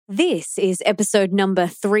This is episode number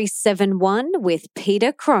 371 with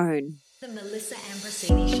Peter Crone. The Melissa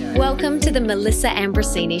Ambrosini Show. Welcome to the Melissa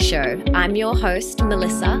Ambrosini Show. I'm your host,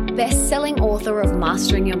 Melissa, best-selling author of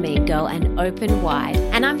Mastering Your Mean Girl and Open Wide.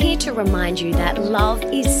 And I'm here to remind you that love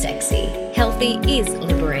is sexy, healthy is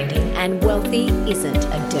liberating, and wealthy isn't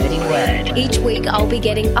a dirty word. Each week, I'll be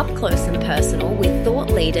getting up close and personal with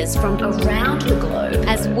thought leaders from around the globe,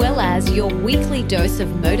 as well as your weekly dose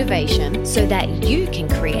of motivation so that you can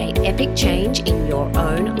create epic change in your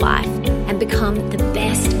own life and become the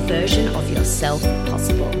best version of yourself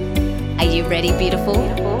possible. Are you ready, beautiful?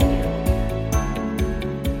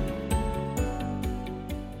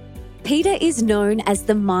 Peter is known as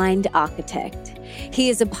the Mind Architect. He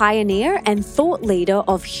is a pioneer and thought leader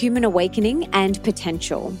of human awakening and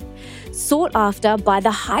potential, sought after by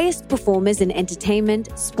the highest performers in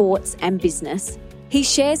entertainment, sports, and business. He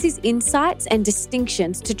shares his insights and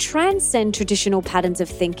distinctions to transcend traditional patterns of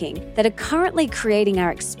thinking that are currently creating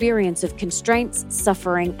our experience of constraints,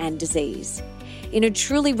 suffering, and disease. In a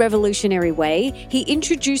truly revolutionary way, he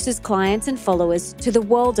introduces clients and followers to the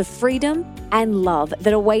world of freedom and love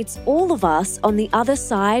that awaits all of us on the other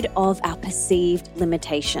side of our perceived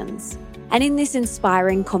limitations. And in this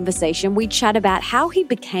inspiring conversation, we chat about how he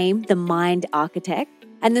became the Mind Architect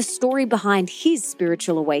and the story behind his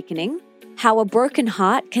spiritual awakening, how a broken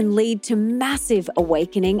heart can lead to massive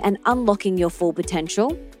awakening and unlocking your full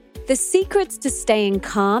potential, the secrets to staying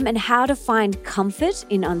calm and how to find comfort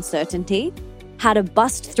in uncertainty, how to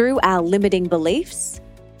bust through our limiting beliefs,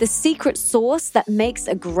 the secret sauce that makes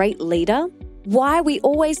a great leader, why we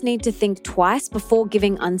always need to think twice before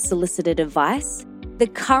giving unsolicited advice, the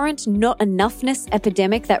current not enoughness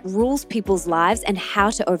epidemic that rules people's lives and how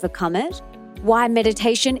to overcome it, why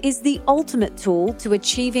meditation is the ultimate tool to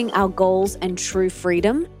achieving our goals and true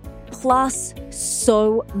freedom, plus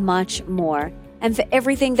so much more. And for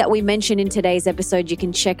everything that we mention in today's episode, you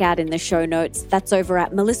can check out in the show notes. That's over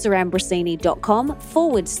at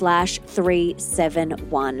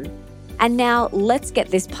melissaambrosini.com/371. And now let's get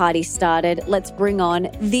this party started. Let's bring on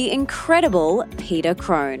the incredible Peter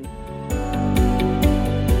Crone.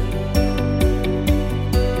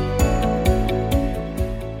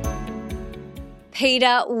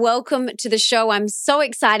 Peter, welcome to the show. I'm so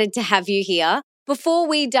excited to have you here. Before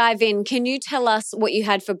we dive in, can you tell us what you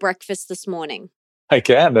had for breakfast this morning? I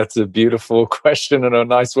can. That's a beautiful question and a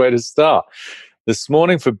nice way to start. This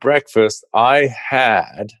morning for breakfast, I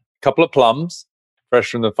had a couple of plums,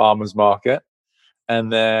 fresh from the farmer's market.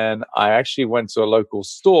 And then I actually went to a local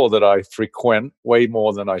store that I frequent way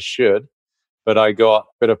more than I should. But I got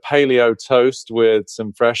a bit of paleo toast with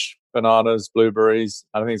some fresh bananas, blueberries.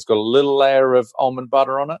 I think it's got a little layer of almond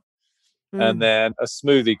butter on it. And then a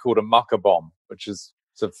smoothie called a maca bomb, which is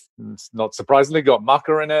not surprisingly got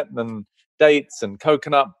maca in it, and then dates and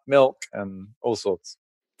coconut milk and all sorts.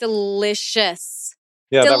 Delicious.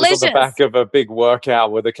 Yeah, Delicious. That was on the back of a big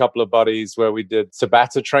workout with a couple of buddies where we did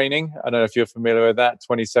Tabata training. I don't know if you're familiar with that,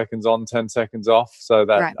 20 seconds on, 10 seconds off. So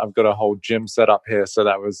that right. I've got a whole gym set up here. So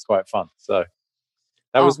that was quite fun. So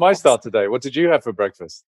that was my start today. What did you have for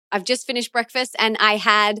breakfast? I've just finished breakfast and I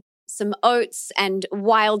had some oats and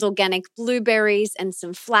wild organic blueberries and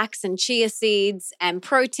some flax and chia seeds and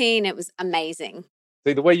protein. It was amazing.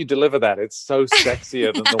 See, the way you deliver that, it's so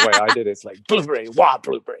sexier than the way I did it. It's like blueberries.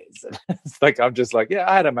 It's like, I'm just like, yeah,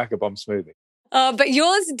 I had a maca bomb smoothie. But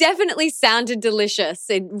yours definitely sounded delicious.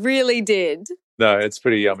 It really did. No, it's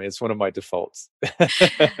pretty yummy. It's one of my defaults.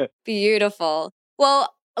 Beautiful.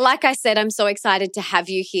 Well, like I said, I'm so excited to have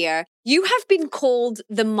you here. You have been called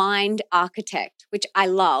the Mind Architect, which I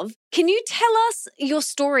love. Can you tell us your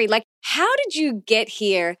story? Like, how did you get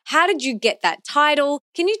here? How did you get that title?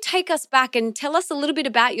 Can you take us back and tell us a little bit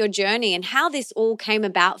about your journey and how this all came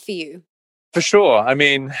about for you? For sure. I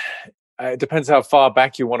mean, it depends how far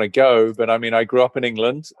back you want to go. But I mean, I grew up in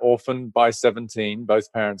England, orphaned by 17,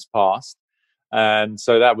 both parents passed. And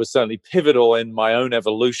so that was certainly pivotal in my own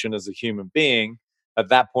evolution as a human being. At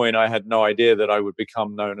that point, I had no idea that I would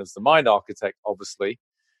become known as the Mind Architect, obviously.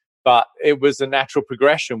 But it was a natural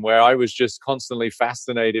progression where I was just constantly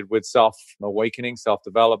fascinated with self-awakening,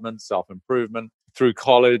 self-development, self-improvement. Through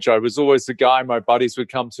college, I was always the guy my buddies would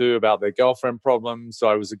come to about their girlfriend problems. So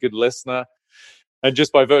I was a good listener. And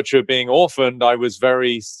just by virtue of being orphaned, I was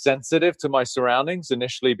very sensitive to my surroundings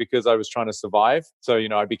initially because I was trying to survive. So,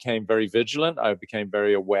 I became very vigilant. I became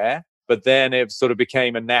very aware. But then it sort of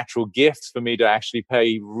became a natural gift for me to actually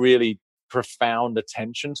pay really profound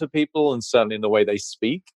attention to people and certainly in the way they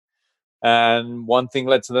speak. And one thing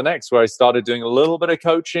led to the next where I started doing a little bit of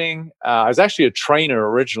coaching. I was actually a trainer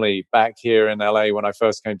originally back here in LA when I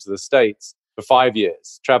first came to the States for 5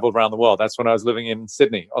 years, traveled around the world. That's when I was living in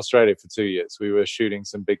Sydney, Australia for 2 years. We were shooting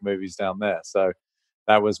some big movies down there. So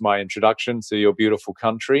that was my introduction to your beautiful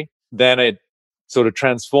country. Then it sort of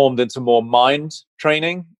transformed into more mind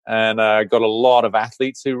training, and I got a lot of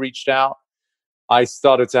athletes who reached out. I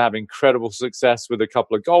started to have incredible success with a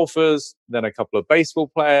couple of golfers, then a couple of baseball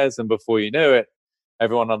players. And before you knew it,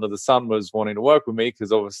 everyone under the sun was wanting to work with me,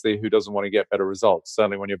 because obviously who doesn't want to get better results,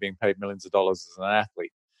 certainly when you're being paid millions of dollars as an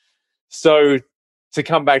athlete. So to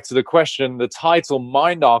come back to the question, the title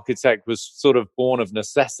Mind Architect was sort of born of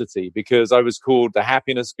necessity, because I was called the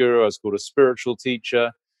happiness guru, I was called a spiritual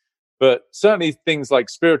teacher. But certainly things like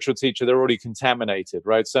spiritual teacher, they're already contaminated,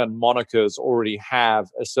 right? Certain monikers already have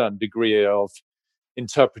a certain degree of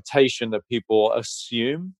interpretation that people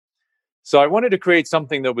assume. So I wanted to create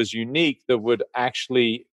something that was unique, that would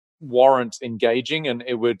actually warrant engaging, and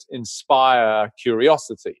it would inspire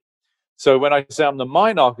curiosity. So when I say I'm the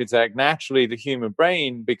mind architect, naturally the human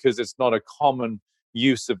brain, because it's not a common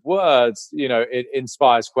use of words, it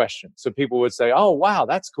inspires questions. So people would say, oh, wow,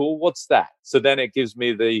 that's cool. What's that? So then it gives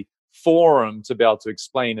me the forum to be able to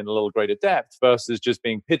explain in a little greater depth, versus just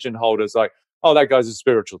being pigeonholed as like, oh, that guy's a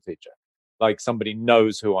spiritual teacher. Like somebody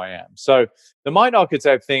knows who I am. So the mind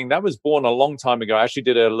architect thing, that was born a long time ago. I actually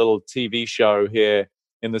did a little TV show here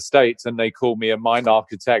in the States, and they called me a mind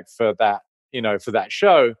architect for that, for that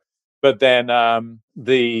show. But then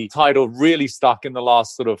the title really stuck in the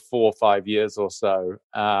last sort of 4 or 5 years or so.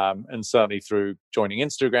 And certainly through joining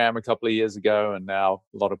Instagram a couple of years ago, and now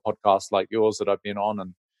a lot of podcasts like yours that I've been on,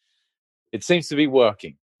 and it seems to be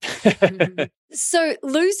working. So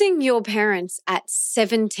losing your parents at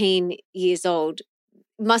 17 years old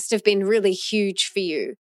must have been really huge for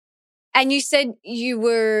you. And you said you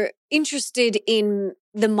were interested in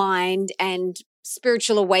the mind and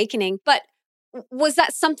spiritual awakening, but was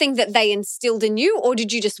that something that they instilled in you, or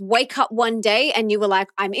did you just wake up one day and you were like,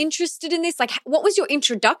 I'm interested in this? Like, what was your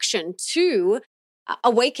introduction to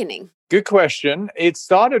awakening? Good question. It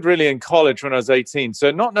started really in college when I was 18. So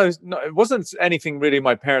it wasn't anything really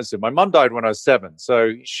my parents did. My mum died when I was 7.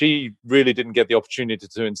 So she really didn't get the opportunity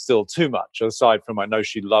to instill too much, aside from I know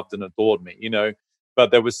she loved and adored me, but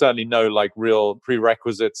there was certainly no like real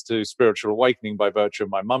prerequisites to spiritual awakening by virtue of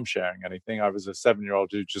my mum sharing anything. I was a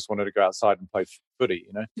 7-year-old who just wanted to go outside and play footy,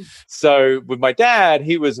 So with my dad,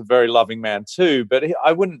 he was a very loving man too, but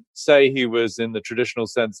I wouldn't say he was in the traditional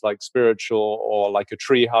sense like spiritual or like a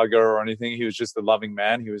tree hugger or anything. He was just a loving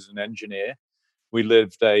man. He was an engineer. We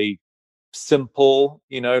lived a simple,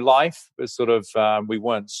 life. It was sort of, we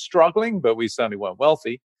weren't struggling, but we certainly weren't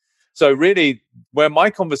wealthy. So really, where my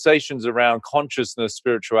conversations around consciousness,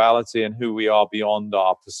 spirituality, and who we are beyond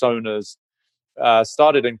our personas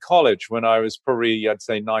started in college when I was probably, I'd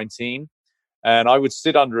say, 19. And I would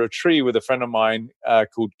sit under a tree with a friend of mine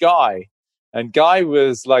called Guy. And Guy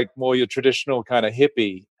was like more your traditional kind of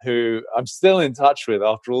hippie who I'm still in touch with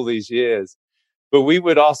after all these years. But we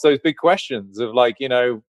would ask those big questions of like,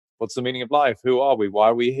 what's the meaning of life? Who are we?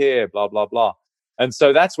 Why are we here? Blah, blah, blah. And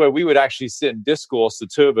so that's where we would actually sit and discourse. The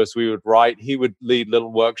two of us, we would write. He would lead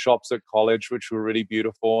little workshops at college, which were really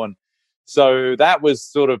beautiful. And so that was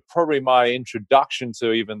sort of probably my introduction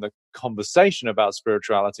to even the conversation about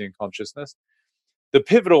spirituality and consciousness. The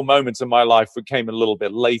pivotal moments in my life came a little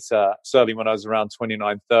bit later, certainly when I was around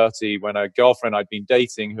 29, 30, when a girlfriend I'd been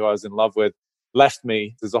dating, who I was in love with, left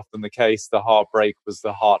me. As often the case, the heartbreak was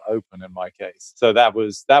the heart open in my case. So that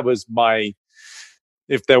was my...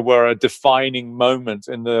 If there were a defining moment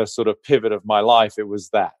in the sort of pivot of my life, it was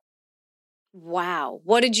that. Wow.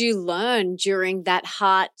 What did you learn during that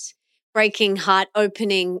heart-breaking,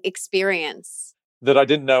 heart-opening experience? That I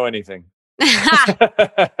didn't know anything.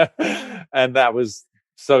 And that was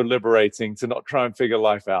so liberating to not try and figure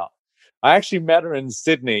life out. I actually met her in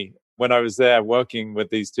Sydney when I was there working with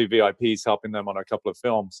these two VIPs, helping them on a couple of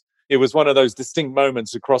films. It was one of those distinct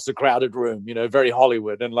moments across a crowded room, very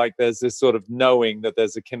Hollywood. And like there's this sort of knowing that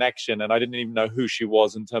there's a connection. And I didn't even know who she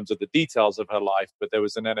was in terms of the details of her life, but there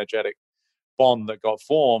was an energetic bond that got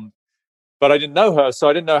formed. But I didn't know her, so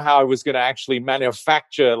I didn't know how I was going to actually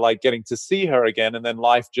manufacture like getting to see her again. And then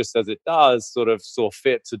life, just as it does, sort of saw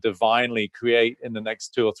fit to divinely create in the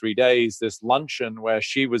next 2 or 3 days this luncheon where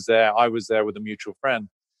she was there, I was there with a mutual friend.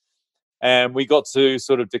 And we got to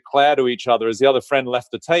sort of declare to each other as the other friend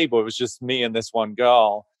left the table, it was just me and this one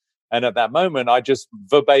girl. And at that moment, I just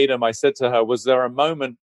verbatim, I said to her, was there a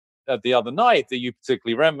moment at the other night that you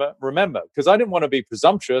particularly remember? Because I didn't want to be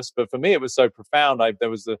presumptuous, but for me, it was so profound.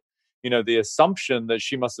 There was the assumption that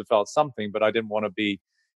she must have felt something, but I didn't want to be,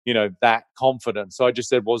 that confident. So I just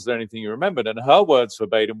said, was there anything you remembered? And her words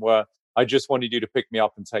verbatim were, I just wanted you to pick me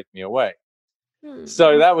up and take me away.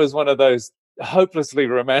 So that was one of those hopelessly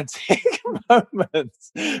romantic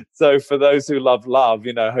moments. So for those who love love,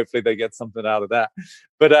 hopefully they get something out of that.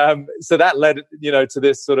 But so that led, to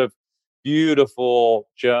this sort of beautiful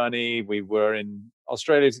journey. We were in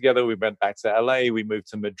Australia together. We went back to LA. We moved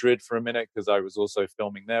to Madrid for a minute because I was also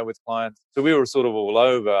filming there with clients. So we were sort of all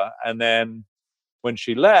over. And then when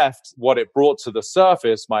she left, what it brought to the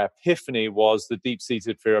surface, my epiphany, was the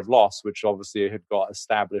deep-seated fear of loss, which obviously had got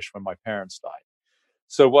established when my parents died.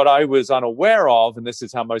 So what I was unaware of, and this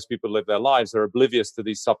is how most people live their lives, they're oblivious to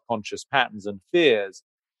these subconscious patterns and fears,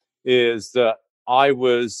 is that I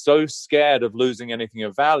was so scared of losing anything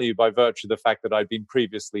of value by virtue of the fact that I'd been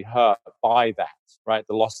previously hurt by that, right?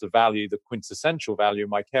 The loss of value, the quintessential value of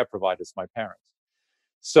my care providers, my parents.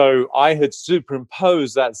 So I had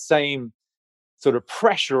superimposed that same sort of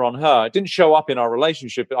pressure on her. It didn't show up in our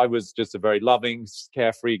relationship. I was just a very loving,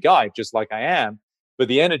 carefree guy, just like I am. But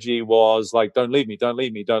the energy was like, don't leave me, don't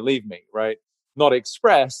leave me, don't leave me, right? Not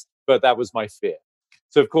expressed, but that was my fear.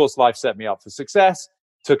 So, of course, life set me up for success,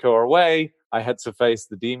 took her away. I had to face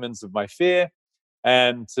the demons of my fear.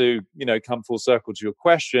 And to, come full circle to your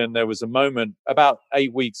question, there was a moment about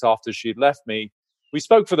 8 weeks after she'd left me. We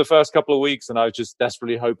spoke for the first couple of weeks, and I was just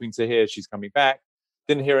desperately hoping to hear she's coming back.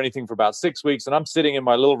 Didn't hear anything for about 6 weeks. And I'm sitting in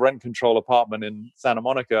my little rent control apartment in Santa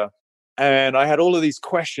Monica. And I had all of these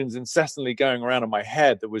questions incessantly going around in my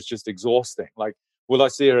head that was just exhausting. Like, will I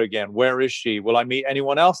see her again? Where is she? Will I meet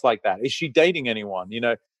anyone else like that? Is she dating anyone?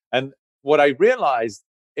 And what I realized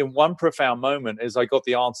in one profound moment is I got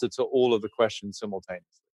the answer to all of the questions simultaneously,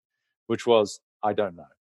 which was, I don't know.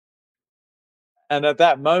 And at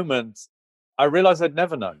that moment, I realized I'd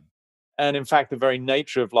never known. And in fact, the very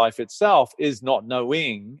nature of life itself is not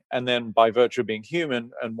knowing. And then by virtue of being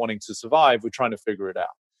human and wanting to survive, we're trying to figure it out.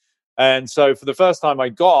 And so for the first time, I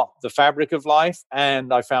got the fabric of life,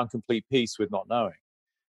 and I found complete peace with not knowing.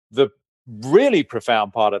 The really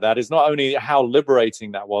profound part of that is not only how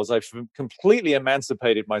liberating that was, I've completely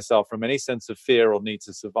emancipated myself from any sense of fear or need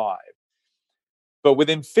to survive. But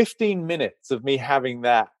within 15 minutes of me having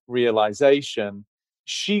that realization,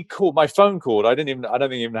 she called, my phone called. I don't think I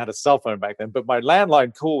even had a cell phone back then, but my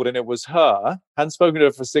landline called, and it was her. Hadn't spoken to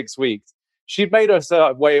her for 6 weeks. She'd made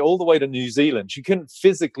her way all the way to New Zealand. She couldn't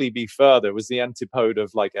physically be further. It was the antipode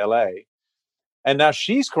of like LA. And now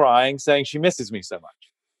she's crying, saying she misses me so much.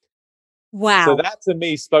 Wow. So that to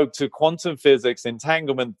me spoke to quantum physics,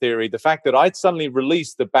 entanglement theory, the fact that I'd suddenly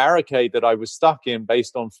released the barricade that I was stuck in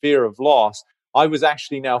based on fear of loss. I was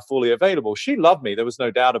actually now fully available. She loved me. There was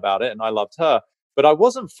no doubt about it. And I loved her. But I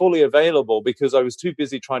wasn't fully available because I was too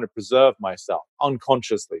busy trying to preserve myself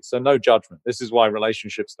unconsciously. So no judgment. This is why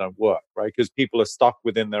relationships don't work, right? Because people are stuck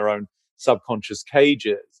within their own subconscious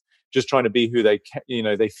cages, just trying to be who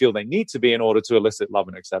they feel they need to be in order to elicit love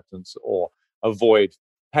and acceptance or avoid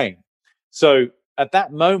pain. So at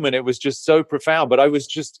that moment, it was just so profound, but I was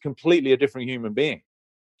just completely a different human being,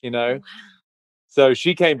 Wow. So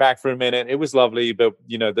she came back for a minute. It was lovely, but,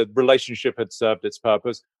 the relationship had served its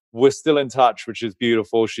purpose. We're still in touch, which is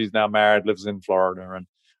beautiful. She's now married, lives in Florida, and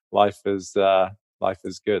life is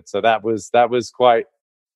good. So that was quite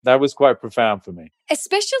profound for me.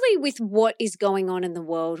 Especially with what is going on in the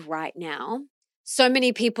world right now. So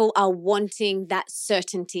many people are wanting that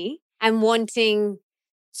certainty and wanting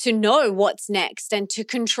to know what's next and to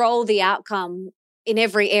control the outcome in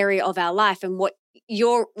every area of our life. And what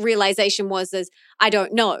your realization was is, I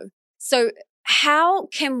don't know. So how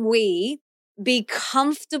can we be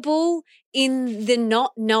comfortable in the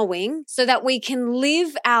not knowing so that we can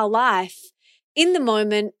live our life in the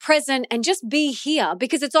moment, present, and just be here?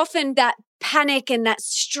 Because it's often that panic and that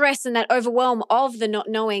stress and that overwhelm of the not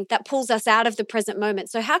knowing that pulls us out of the present moment.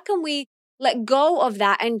 So how can we let go of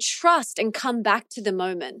that and trust and come back to the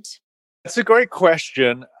moment? That's a great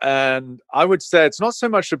question. And I would say it's not so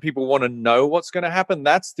much that people want to know what's going to happen.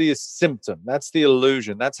 That's the symptom. That's the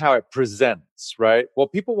illusion. That's how it presents, right?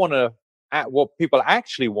 What people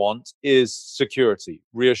actually want is security,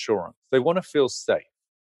 reassurance. They want to feel safe.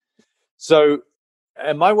 So,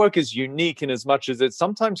 and my work is unique in as much as it's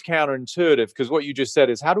sometimes counterintuitive, because what you just said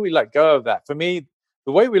is, how do we let go of that? For me,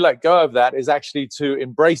 the way we let go of that is actually to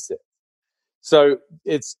embrace it. So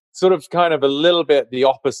it's sort of kind of a little bit the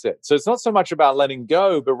opposite. So it's not so much about letting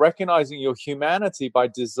go, but recognizing your humanity by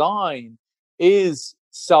design is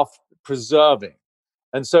self-preserving.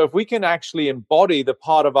 And so if we can actually embody the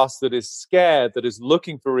part of us that is scared, that is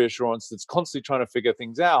looking for reassurance, that's constantly trying to figure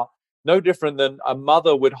things out, no different than a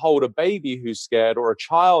mother would hold a baby who's scared, or a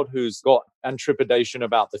child who's got trepidation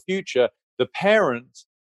about the future, the parent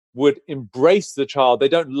would embrace the child. They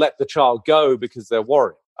don't let the child go because they're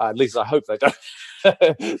worried. At least I hope they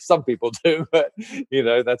don't. Some people do, but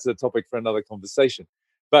that's a topic for another conversation.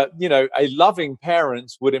 But a loving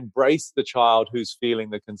parent would embrace the child who's feeling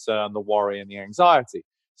the concern, the worry, and the anxiety.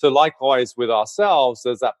 So likewise with ourselves,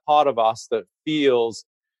 there's that part of us that feels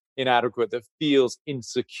inadequate, that feels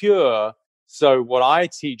insecure. So what I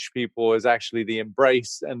teach people is actually the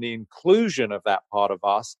embrace and the inclusion of that part of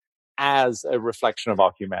us as a reflection of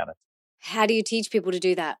our humanity. How do you teach people to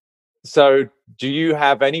do that? So do you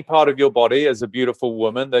have any part of your body as a beautiful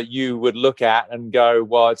woman that you would look at and go,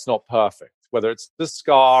 well, it's not perfect, whether it's the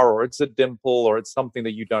scar or it's a dimple or it's something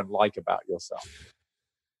that you don't like about yourself?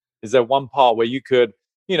 Is there one part where you could,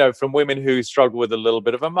 from women who struggle with a little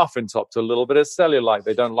bit of a muffin top to a little bit of cellulite,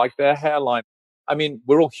 they don't like their hairline. I mean,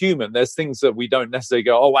 we're all human. There's things that we don't necessarily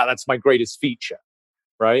go, oh, wow, that's my greatest feature,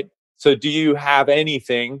 right? So do you have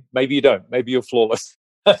anything? Maybe you don't. Maybe you're flawless.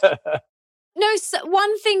 No, so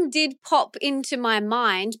one thing did pop into my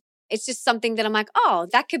mind. It's just something that I'm like, oh,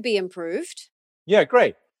 that could be improved. Yeah,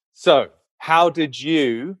 great. So how did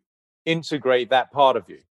you integrate that part of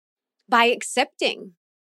you? By accepting.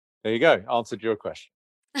 There you go. Answered your question.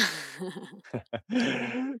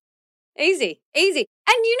 Easy. And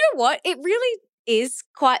you know what? It really is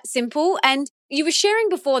quite simple. And you were sharing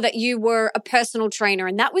before that you were a personal trainer,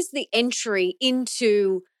 and that was the entry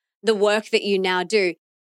into the work that you now do.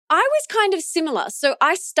 I was kind of similar. So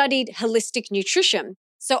I studied holistic nutrition.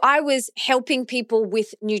 So I was helping people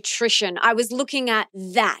with nutrition. I was looking at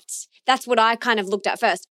that. That's what I kind of looked at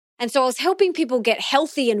first. And so I was helping people get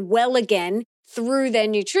healthy and well again through their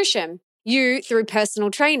nutrition, you through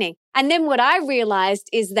personal training. And then what I realized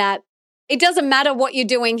is that it doesn't matter what you're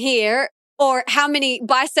doing here or how many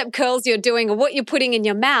bicep curls you're doing or what you're putting in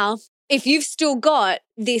your mouth. If you've still got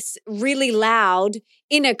this really loud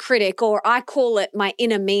inner critic, or I call it my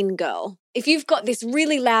inner mean girl, if you've got this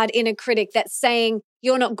really loud inner critic that's saying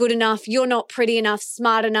you're not good enough, you're not pretty enough,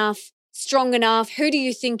 smart enough, strong enough, who do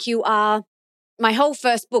you think you are? My whole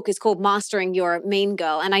first book is called Mastering Your Mean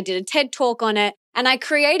Girl, and I did a TED talk on it, and I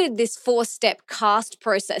created this 4-step cast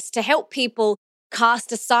process to help people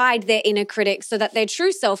cast aside their inner critic so that their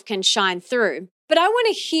true self can shine through. But I want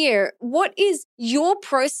to hear, what is your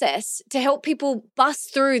process to help people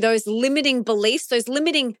bust through those limiting beliefs, those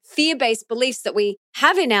limiting fear-based beliefs that we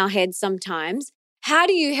have in our heads sometimes? How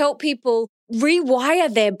do you help people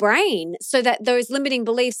rewire their brain so that those limiting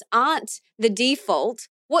beliefs aren't the default?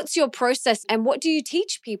 What's your process and what do you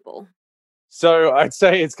teach people? So I'd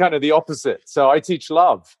say it's kind of the opposite. So I teach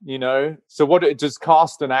love, So does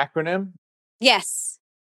CAST an acronym? Yes.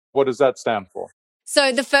 What does that stand for?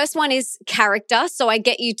 So the first one is character. So I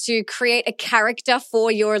get you to create a character for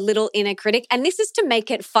your little inner critic. And this is to make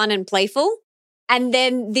it fun and playful. And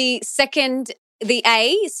then the second, the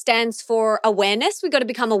A, stands for awareness. We've got to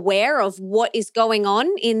become aware of what is going on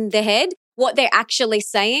in the head, what they're actually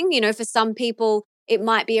saying. For some people, it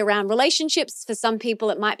might be around relationships. For some people,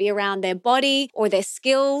 it might be around their body or their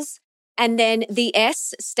skills. And then the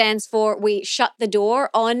S stands for we shut the door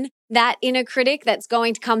on that inner critic that's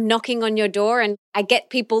going to come knocking on your door. And I get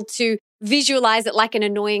people to visualize it like an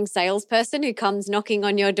annoying salesperson who comes knocking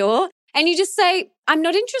on your door. And you just say, I'm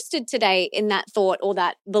not interested today in that thought or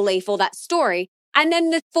that belief or that story. And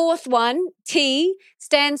then the fourth one, T,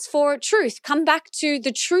 stands for truth. Come back to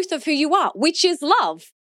the truth of who you are, which is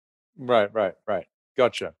love. Right.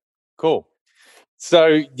 Gotcha. Cool.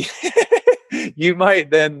 So you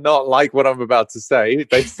might then not like what I'm about to say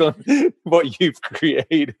based on what you've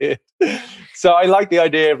created. So I like the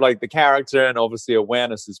idea of the character, and obviously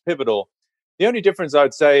awareness is pivotal. The only difference I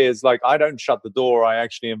would say is I don't shut the door. I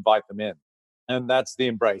actually invite them in. And that's the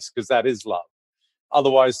embrace, because that is love.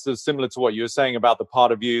 Otherwise, so similar to what you were saying about the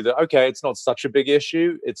part of you that, okay, it's not such a big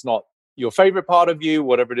issue. It's not your favorite part of you,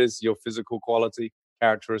 whatever it is, your physical quality,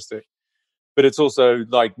 characteristic. But it's also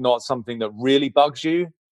not something that really bugs you.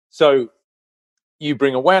 So you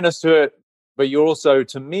bring awareness to it, but you're also,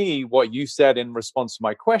 to me, what you said in response to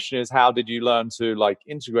my question is, how did you learn to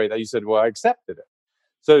integrate that? You said, well, I accepted it.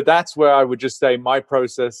 So that's where I would just say my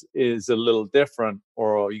process is a little different,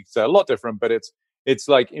 or you could say a lot different, but it's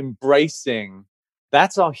embracing,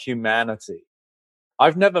 that's our humanity.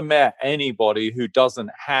 I've never met anybody who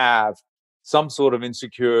doesn't have some sort of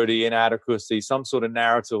insecurity, inadequacy, some sort of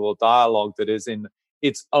narrative or dialogue that is in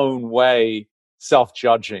its own way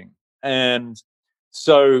self-judging. And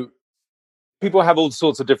so people have all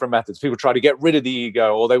sorts of different methods. People try to get rid of the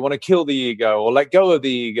ego, or they want to kill the ego or let go of the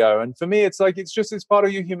ego. And for me, it's it's part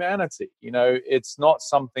of your humanity. It's not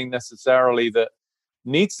something necessarily that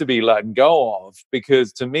needs to be let go of,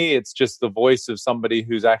 because to me, it's just the voice of somebody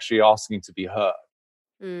who's actually asking to be heard.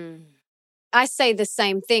 I say the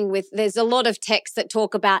same thing with, there's a lot of texts that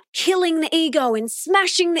talk about killing the ego and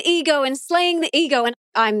smashing the ego and slaying the ego. And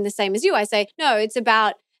I'm the same as you. I say, no, it's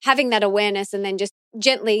about having that awareness and then just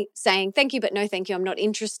gently saying, thank you, but no, thank you. I'm not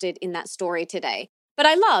interested in that story today. But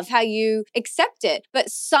I love how you accept it. But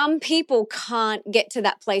some people can't get to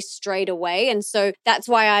that place straight away. And so that's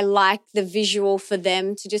why I like the visual for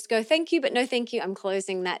them to just go, thank you, but no, thank you. I'm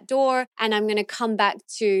closing that door and I'm going to come back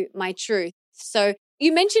to my truth. So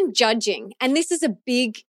you mentioned judging, and this is a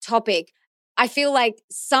big topic. I feel like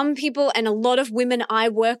some people and a lot of women I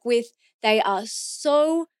work with, they are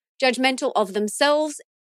so judgmental of themselves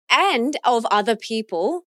and of other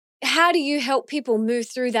people. How do you help people move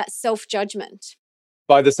through that self-judgment?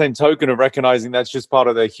 By the same token of recognizing that's just part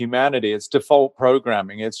of their humanity. It's default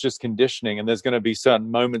programming. It's just conditioning. And there's going to be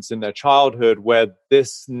certain moments in their childhood where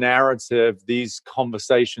this narrative, these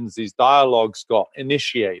conversations, these dialogues got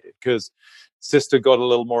initiated because sister got a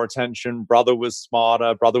little more attention, brother was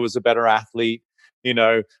smarter, brother was a better athlete,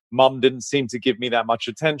 mom didn't seem to give me that much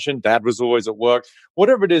attention, dad was always at work.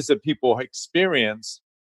 Whatever it is that people experience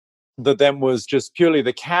that then was just purely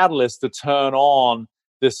the catalyst to turn on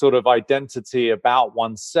this sort of identity about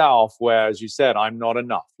oneself, where, as you said, I'm not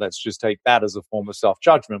enough. Let's just take that as a form of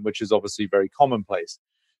self-judgment, which is obviously very commonplace.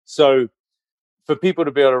 So for people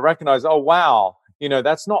to be able to recognize, oh, wow,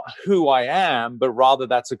 that's not who I am, but rather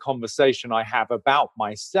that's a conversation I have about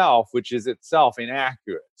myself, which is itself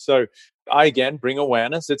inaccurate. So I, again, bring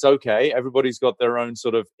awareness. It's okay. Everybody's got their own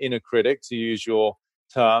sort of inner critic, to use your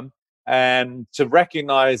term, and to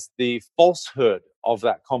recognize the falsehood of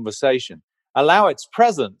that conversation. Allow its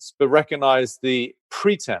presence, but recognize the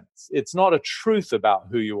pretense. It's not a truth about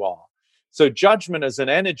who you are. So judgment as an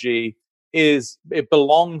energy it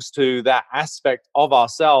belongs to that aspect of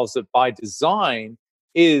ourselves that by design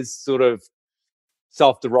is sort of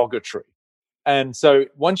self-derogatory. And so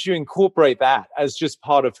once you incorporate that as just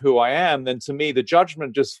part of who I am, then to me, the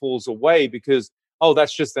judgment just falls away because, oh,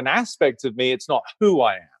 that's just an aspect of me. It's not who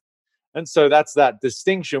I am. And so that's that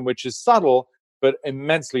distinction, which is subtle, but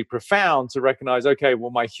immensely profound to recognize, okay,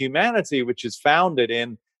 well, my humanity, which is founded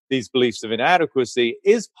in these beliefs of inadequacy,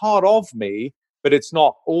 is part of me, but it's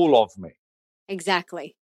not all of me.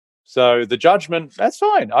 Exactly. So the judgment, that's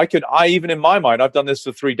fine. I even in my mind, I've done this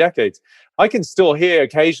for 3 decades. I can still hear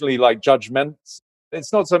occasionally like judgments.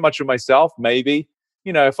 It's not so much of myself, maybe,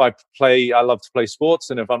 if I love to play sports.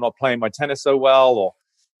 And if I'm not playing my tennis so well, or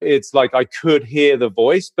it's like I could hear the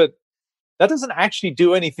voice, but that doesn't actually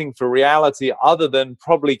do anything for reality other than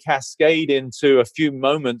probably cascade into a few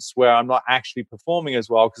moments where I'm not actually performing as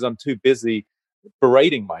well because I'm too busy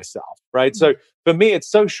berating myself, right? So for me, it's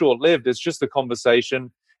so short-lived. It's just a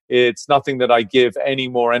conversation. It's nothing that I give any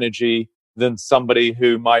more energy than somebody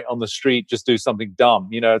who might on the street just do something dumb.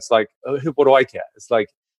 It's like, what do I care? It's like,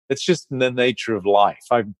 it's just the nature of life.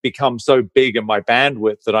 I've become so big in my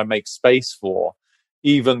bandwidth that I make space for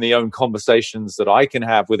even the own conversations that I can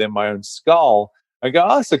have within my own skull. I go,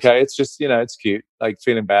 oh, it's okay. It's just, it's cute. Like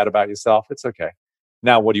feeling bad about yourself. It's okay.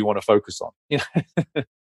 Now, what do you want to focus on?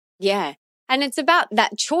 Yeah. And it's about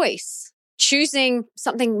that choice, choosing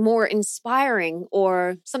something more inspiring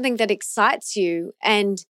or something that excites you.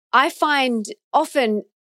 And I find often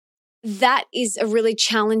that is a really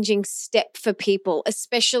challenging step for people,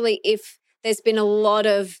 especially if there's been a lot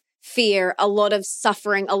of fear, a lot of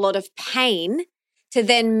suffering, a lot of pain, to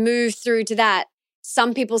then move through to that.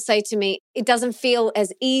 Some people say to me, it doesn't feel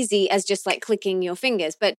as easy as just like clicking your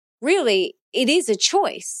fingers, but really it is a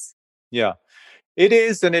choice. Yeah. It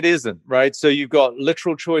is and it isn't, right? So you've got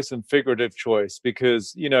literal choice and figurative choice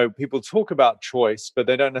because, people talk about choice, but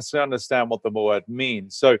they don't necessarily understand what the word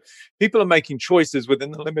means. So people are making choices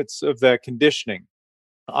within the limits of their conditioning.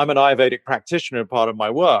 I'm an Ayurvedic practitioner, part of my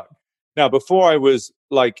work. Now, before I was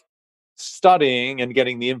like studying and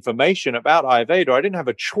getting the information about Ayurveda, I didn't have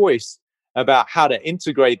a choice about how to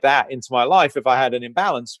integrate that into my life if I had an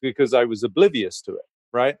imbalance because I was oblivious to it,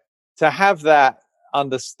 right? To have that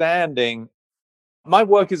understanding, my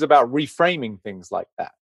work is about reframing things like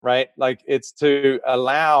that, right? Like it's to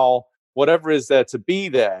allow whatever is there to be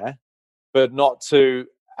there, but not to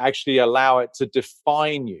actually allow it to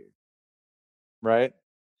define you, right?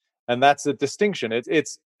 And that's a distinction.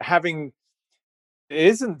 It's having, it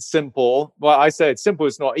isn't simple. Well, I say it's simple,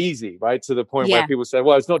 it's not easy, right? To the point where Yeah. people say,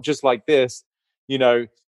 well, it's not just like this, you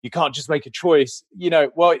can't just make a choice.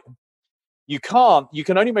 Well, you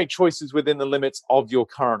can only make choices within the limits of your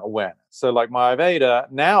current awareness. So like my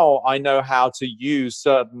Ayurveda, now I know how to use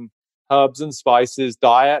certain herbs and spices,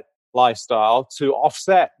 diet, lifestyle to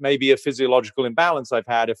offset maybe a physiological imbalance I've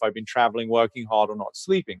had if I've been traveling, working hard, or not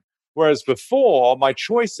sleeping. Whereas before, my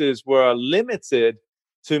choices were limited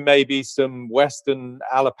to maybe some Western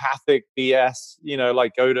allopathic BS,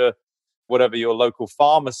 like go to whatever your local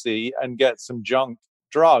pharmacy and get some junk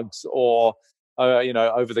drugs or,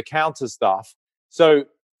 over the counter stuff. So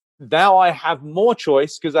now I have more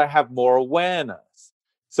choice because I have more awareness.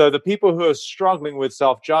 So the people who are struggling with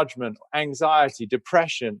self-judgment, anxiety,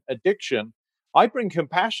 depression, addiction, I bring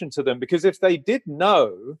compassion to them, because if they did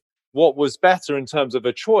know what was better in terms of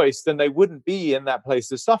a choice, then they wouldn't be in that place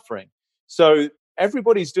of suffering. So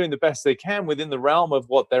everybody's doing the best they can within the realm of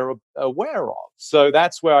what they're aware of. So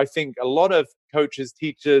that's where I think a lot of coaches,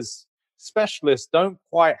 teachers, specialists don't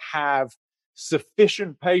quite have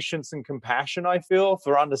sufficient patience and compassion, I feel,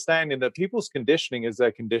 for understanding that people's conditioning is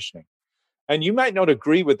their conditioning. And you might not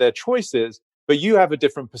agree with their choices, but you have a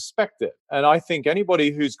different perspective. And I think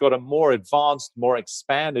anybody who's got a more advanced, more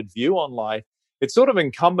expanded view on life, it's sort of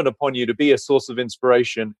incumbent upon you to be a source of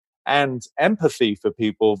inspiration and empathy for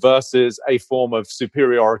people versus a form of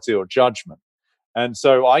superiority or judgment. And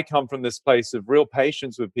so I come from this place of real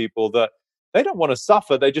patience with people, that they don't want to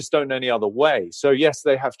suffer. They just don't know any other way. So yes,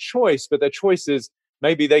 they have choice, but their choices,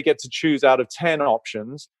 maybe they get to choose out of 10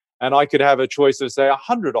 options. And I could have a choice of, say,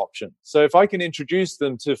 100 options. So if I can introduce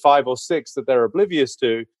them to 5 or 6 that they're oblivious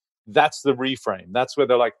to, that's the reframe. That's where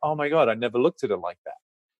they're like, oh my God, I never looked at it like that.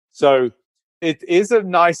 So it is a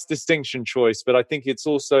nice distinction choice, but I think it's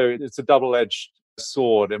a double-edged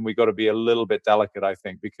sword, and we got to be a little bit delicate, I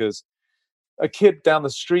think, because a kid down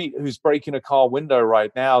the street who's breaking a car window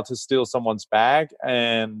right now to steal someone's bag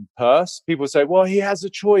and purse, people say, well, he has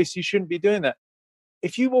a choice. He shouldn't be doing that.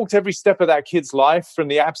 If you walked every step of that kid's life, from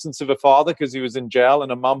the absence of a father because he was in jail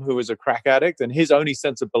and a mum who was a crack addict, and his only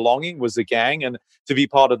sense of belonging was the gang, and to be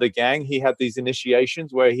part of the gang, he had these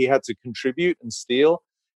initiations where he had to contribute and steal,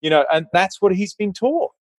 and that's what he's been taught.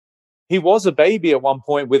 He was a baby at one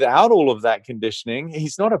point without all of that conditioning.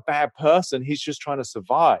 He's not a bad person. He's just trying to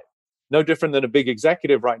survive. No different than a big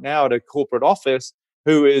executive right now at a corporate office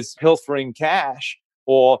who is pilfering cash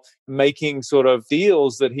or making sort of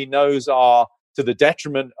deals that he knows are to the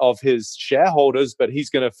detriment of his shareholders, but he's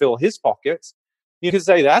going to fill his pockets. You can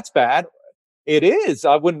say that's bad. It is.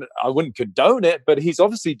 I wouldn't condone it, but he's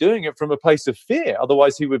obviously doing it from a place of fear.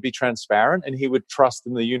 Otherwise, he would be transparent and he would trust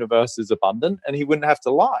in the universe is abundant and he wouldn't have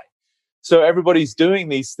to lie. So everybody's doing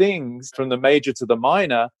these things from the major to the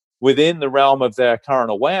minor within the realm of their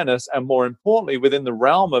current awareness, and more importantly, within the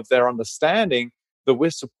realm of their understanding that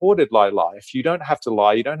we're supported by life. You don't have to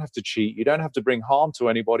lie. You don't have to cheat. You don't have to bring harm to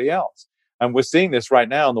anybody else. And we're seeing this right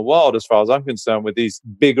now in the world, as far as I'm concerned, with these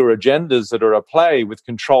bigger agendas that are at play with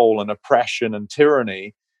control and oppression and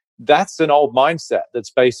tyranny. That's an old mindset that's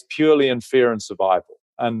based purely in fear and survival.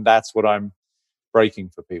 And that's what I'm breaking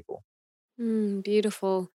for people.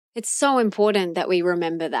 Beautiful. It's so important that we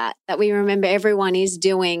remember that we remember everyone is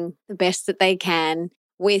doing the best that they can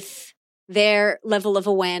with their level of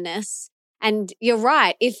awareness. And you're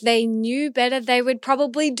right. If they knew better, they would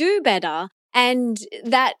probably do better. And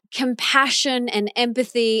that compassion and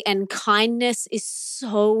empathy and kindness is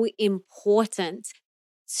so important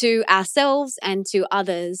to ourselves and to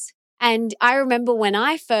others. And I remember when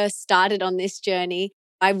I first started on this journey,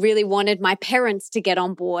 I really wanted my parents to get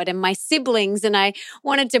on board and my siblings, and I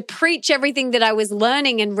wanted to preach everything that I was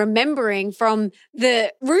learning and remembering from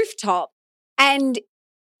the rooftop. And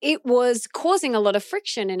it was causing a lot of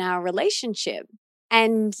friction in our relationship.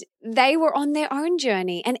 And they were on their own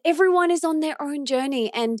journey, and everyone is on their own journey.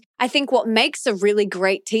 And I think what makes a really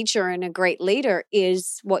great teacher and a great leader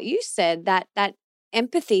is what you said, that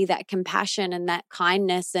empathy, that compassion and that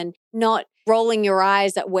kindness, and not rolling your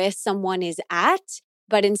eyes at where someone is at,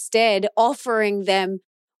 but instead offering them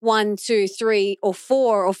 1, 2, 3 or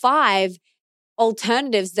 4 or 5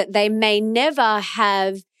 alternatives that they may never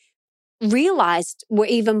have realized were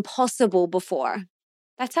even possible before.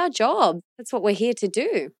 That's our job. That's what we're here to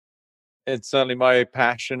do. It's certainly my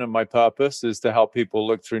passion and my purpose is to help people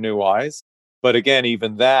look through new eyes. But again,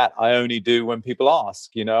 even that I only do when people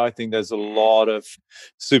ask. I think there's a lot of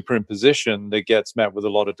superimposition that gets met with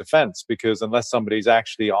a lot of defense, because unless somebody's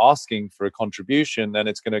actually asking for a contribution, then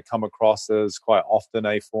it's going to come across as quite often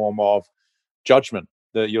a form of judgment,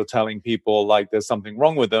 that you're telling people like there's something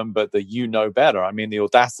wrong with them, but that you know better. I mean, the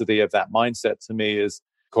audacity of that mindset to me is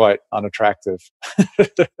quite unattractive.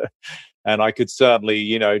 And I could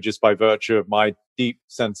certainly, just by virtue of my deep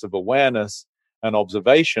sense of awareness and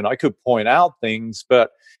observation, I could point out things,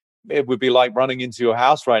 but it would be like running into your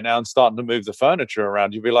house right now and starting to move the furniture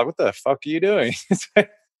around. You'd be like, what the fuck are you doing?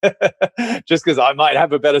 Just because I might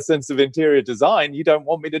have a better sense of interior design, you don't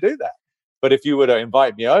want me to do that. But if you were to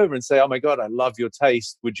invite me over and say, oh my God, I love your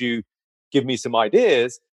taste, would you give me some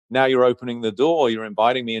ideas? now you're opening the door, you're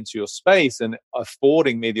inviting me into your space and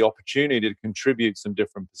affording me the opportunity to contribute some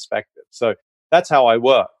different perspectives. So that's how I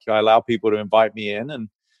work. I allow people to invite me in, and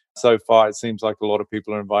so far it seems like a lot of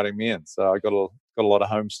people are inviting me in. So I got a lot of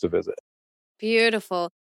homes to visit.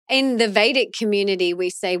 Beautiful. In the Vedic community, we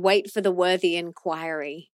say, wait for the worthy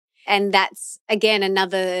inquiry. And that's, again,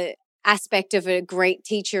 another aspect of a great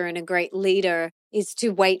teacher and a great leader is to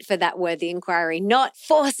wait for that worthy inquiry, not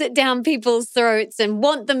force it down people's throats and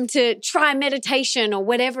want them to try meditation or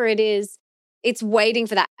whatever it is. It's waiting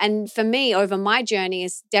for that. And for me, over my journey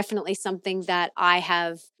is definitely something that I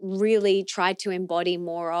have really tried to embody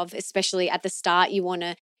more of, especially at the start. You want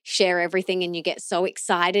to share everything and you get so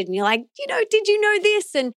excited and you're like, did you know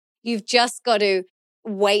this? And you've just got to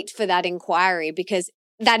wait for that inquiry, because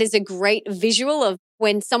that is a great visual of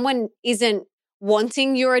when someone isn't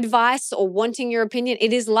wanting your advice or wanting your opinion.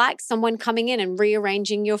 It is like someone coming in and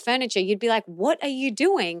rearranging your furniture. You'd be like, what are you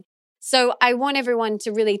doing? So I want everyone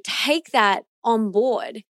to really take that on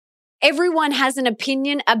board. Everyone has an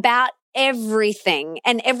opinion about everything,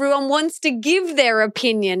 and everyone wants to give their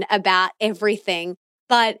opinion about everything.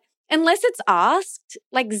 But unless it's asked,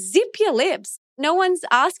 like, zip your lips. No one's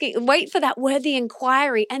asking. Wait for that worthy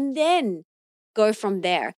inquiry and then go from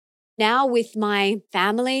there. Now with my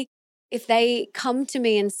family, if they come to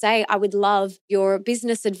me and say, I would love your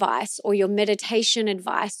business advice or your meditation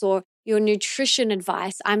advice or your nutrition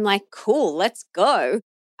advice, I'm like, cool, let's go.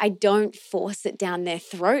 I don't force it down their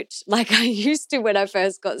throat like I used to when I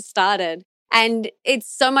first got started. And it's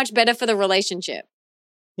so much better for the relationship.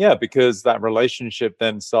 Yeah, because that relationship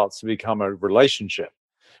then starts to become a relationship,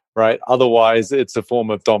 right? Otherwise, it's a form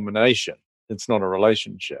of domination. It's not a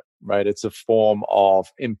relationship, right? It's a form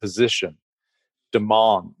of imposition,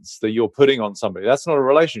 demands that you're putting on somebody. That's not a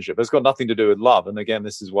relationship. It's got nothing to do with love. And again,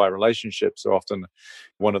 this is why relationships are often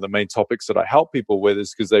one of the main topics that I help people with,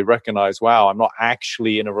 is because they recognize, wow, I'm not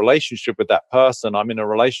actually in a relationship with that person. I'm in a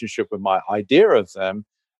relationship with my idea of them.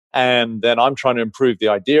 And then I'm trying to improve the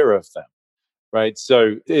idea of them. Right.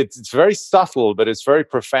 So it's very subtle, but it's very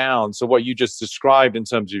profound. So what you just described in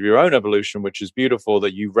terms of your own evolution, which is beautiful,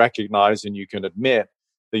 that you recognize and you can admit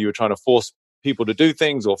that you were trying to force people to do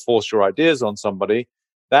things or force your ideas on somebody,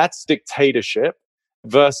 that's dictatorship,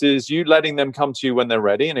 versus you letting them come to you when they're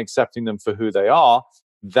ready and accepting them for who they are.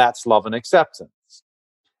 That's love and acceptance.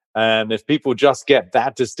 And if people just get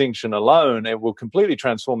that distinction alone, it will completely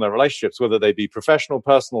transform their relationships, whether they be professional,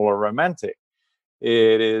 personal, or romantic.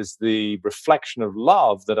 It is the reflection of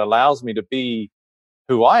love that allows me to be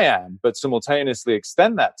who I am, but simultaneously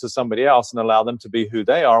extend that to somebody else and allow them to be who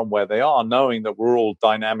they are and where they are, knowing that we're all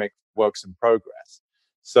dynamic works in progress.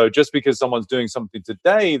 So just because someone's doing something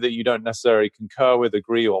today that you don't necessarily concur with,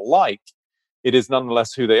 agree, or like, it is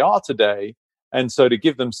nonetheless who they are today. And so to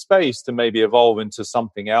give them space to maybe evolve into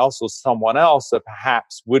something else or someone else that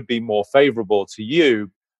perhaps would be more favorable to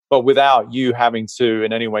you, but without you having to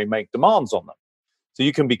in any way make demands on them. So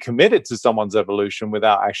you can be committed to someone's evolution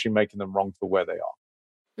without actually making them wrong for where they are.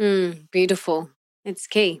 Beautiful. It's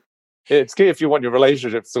key. It's key if you want your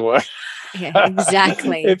relationships to work. Yeah,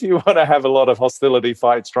 exactly. If you want to have a lot of hostility,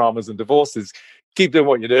 fights, dramas, and divorces, keep doing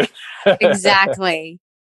what you do. Exactly.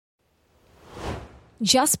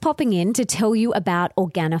 Just popping in to tell you about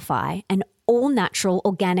Organifi, an all-natural,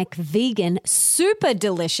 organic, vegan, super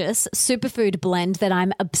delicious superfood blend that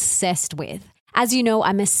I'm obsessed with. As you know,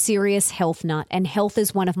 I'm a serious health nut, and health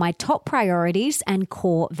is one of my top priorities and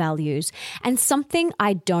core values, and something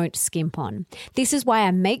I don't skimp on. This is why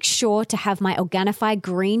I make sure to have my Organifi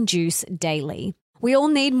green juice daily. We all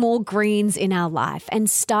need more greens in our life, and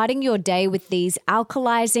starting your day with these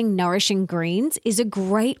alkalizing, nourishing greens is a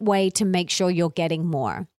great way to make sure you're getting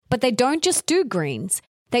more. But they don't just do greens.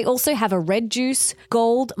 They also have a red juice,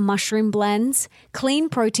 gold mushroom blends, clean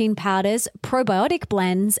protein powders, probiotic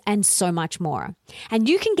blends, and so much more. And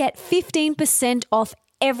you can get 15% off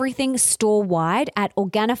everything store-wide at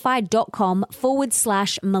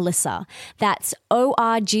Organifi.com/Melissa. That's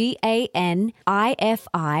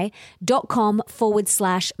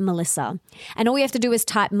Organifi.com/Melissa. And all you have to do is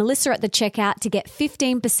type Melissa at the checkout to get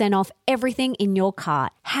 15% off everything in your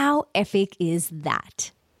cart. How epic is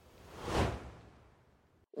that?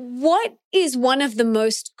 What is one of the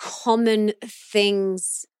most common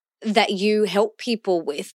things that you help people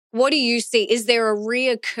with? What do you see? Is there a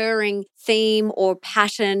reoccurring theme or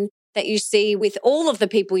pattern that you see with all of the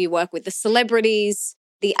people you work with, the celebrities,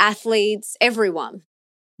 the athletes, everyone?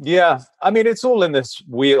 Yeah. I mean, it's all in this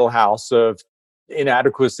wheelhouse of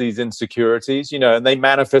inadequacies, insecurities, and they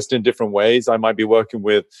manifest in different ways. I might be working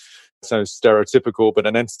with, so stereotypical, but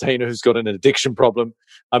an entertainer who's got an addiction problem.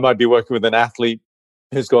 I might be working with an athlete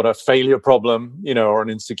who's got a failure problem, or an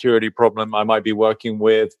insecurity problem. I might be working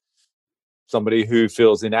with somebody who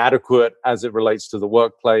feels inadequate as it relates to the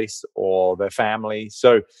workplace or their family.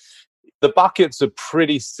 So the buckets are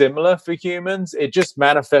pretty similar for humans. It just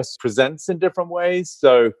presents in different ways.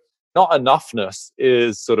 So not enoughness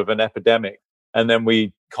is sort of an epidemic. And then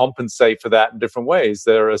we compensate for that in different ways.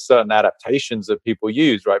 There are certain adaptations that people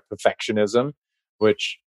use, right? Perfectionism,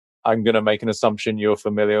 which I'm going to make an assumption you're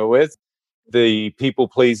familiar with. The people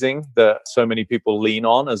pleasing that so many people lean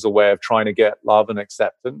on as a way of trying to get love and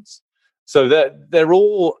acceptance. So they're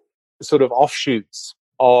all sort of offshoots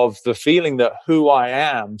of the feeling that who I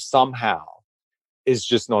am somehow is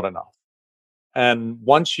just not enough. And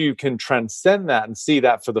once you can transcend that and see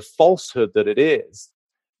that for the falsehood that it is,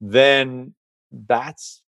 then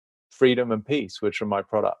that's freedom and peace, which are my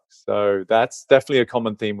products. So that's definitely a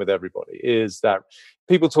common theme with everybody, is that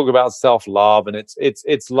people talk about self-love, and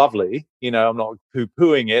it's lovely. I'm not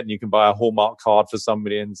poo-pooing it, and you can buy a Hallmark card for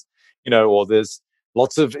somebody, and or there's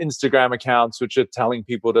lots of Instagram accounts which are telling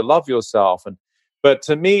people to love yourself. But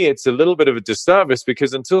to me, it's a little bit of a disservice,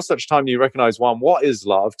 because until such time you recognize, one, what is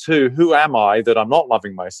love? Two, who am I that I'm not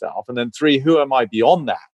loving myself? And then three, who am I beyond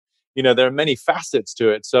that? There are many facets to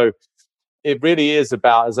it. So it really is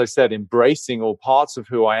about, as I said, embracing all parts of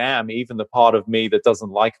who I am, even the part of me that doesn't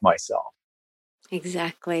like myself.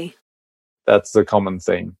 Exactly. That's the common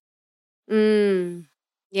theme.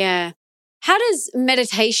 Yeah. How does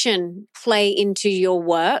meditation play into your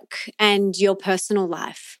work and your personal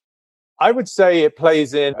life? I would say it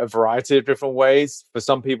plays in a variety of different ways. For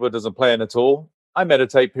some people, it doesn't play in at all. I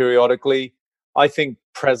meditate periodically. I think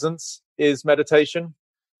presence is meditation.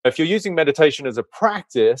 If you're using meditation as a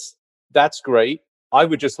practice, that's great. I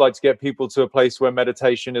would just like to get people to a place where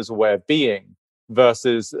meditation is a way of being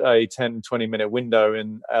versus a 10, 20-minute window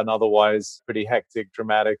in an otherwise pretty hectic,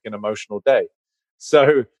 dramatic, and emotional day.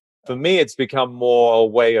 So for me, it's become more a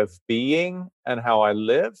way of being and how I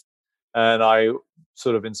live. And I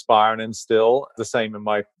sort of inspire and instill the same in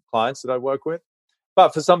my clients that I work with.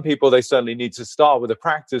 But for some people, they certainly need to start with a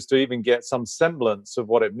practice to even get some semblance of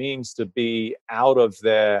what it means to be out of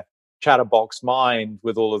their chatterbox mind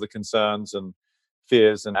with all of the concerns and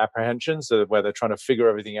fears and apprehensions, where they're trying to figure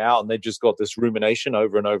everything out and they just got this rumination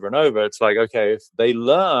over and over and over. It's like, okay, if they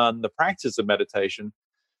learn the practice of meditation,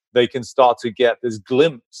 they can start to get this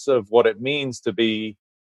glimpse of what it means to be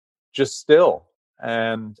just still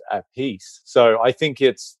and at peace. So I think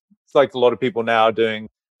it's like a lot of people now are doing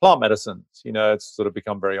plant medicines. It's sort of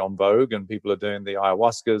become very en vogue, and people are doing the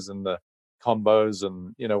ayahuascas and the combos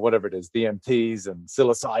and, whatever it is, DMTs and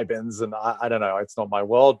psilocybins. And I don't know, it's not my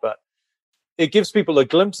world, but it gives people a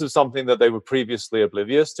glimpse of something that they were previously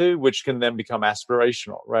oblivious to, which can then become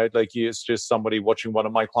aspirational, right? Like it's just somebody watching one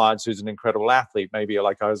of my clients who's an incredible athlete. Maybe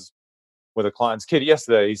like I was with a client's kid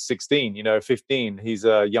yesterday, he's 16, 15, he's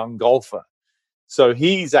a young golfer. So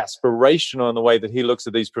he's aspirational in the way that he looks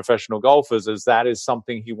at these professional golfers, as that is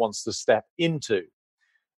something he wants to step into.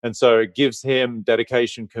 And so it gives him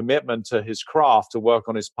dedication, commitment to his craft, to work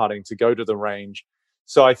on his putting, to go to the range.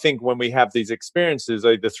 So I think when we have these experiences,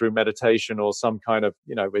 either through meditation or some kind of,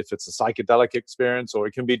 if it's a psychedelic experience, or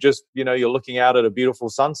it can be just, you're looking out at a beautiful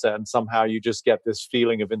sunset and somehow you just get this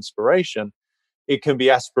feeling of inspiration. It can be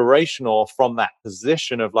aspirational from that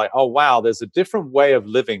position of like, oh, wow, there's a different way of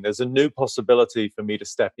living. There's a new possibility for me to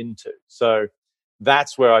step into. So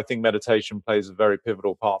that's where I think meditation plays a very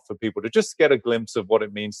pivotal part for people, to just get a glimpse of what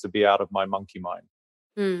it means to be out of my monkey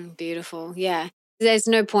mind. Beautiful. Yeah. There's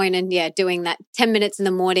no point in, doing that 10 minutes in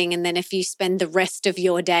the morning. And then if you spend the rest of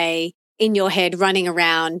your day in your head, running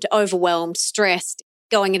around, overwhelmed, stressed,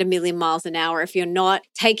 going at 1,000,000 miles an hour, if you're not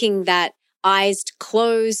taking that eyes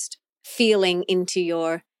closed feeling into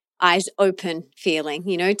your eyes open feeling,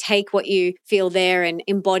 take what you feel there and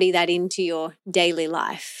embody that into your daily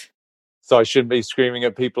life. So I shouldn't be screaming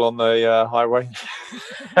at people on the highway.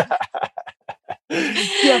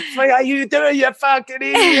 How you doing, you fucking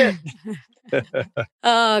idiot?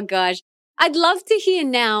 Oh, gosh. I'd love to hear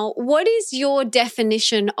now, what is your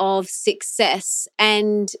definition of success,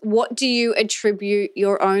 and what do you attribute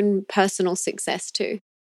your own personal success to?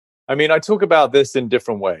 I mean, I talk about this in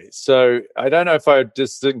different ways. So I don't know if I would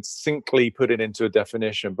just succinctly put it into a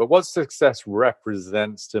definition, but what success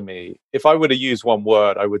represents to me, if I were to use one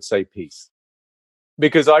word, I would say peace.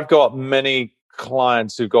 Because I've got many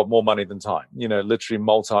clients who've got more money than time, literally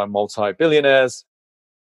multi-billionaires.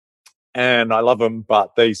 And I love them,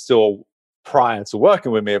 but they still, prior to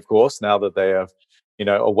working with me, of course, now that they have,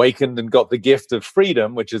 awakened and got the gift of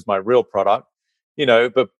freedom, which is my real product,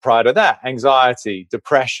 but prior to that, anxiety,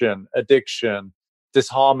 depression, addiction,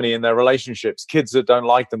 disharmony in their relationships, kids that don't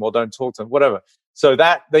like them or don't talk to them, whatever. So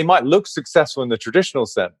that they might look successful in the traditional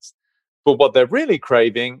sense, but what they're really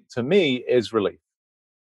craving to me is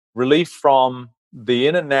relief from the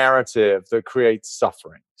inner narrative that creates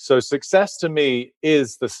suffering. So success to me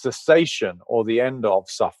is the cessation or the end of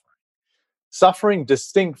suffering. Suffering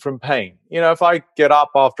distinct from pain. If I get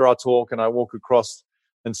up after our talk and I walk across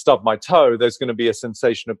and stub my toe, there's going to be a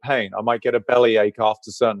sensation of pain. I might get a bellyache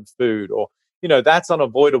after certain food, or, that's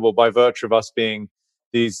unavoidable by virtue of us being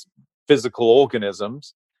these physical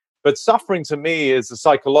organisms. But suffering to me is a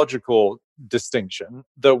psychological distinction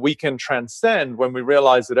that we can transcend when we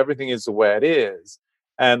realize that everything is the way it is,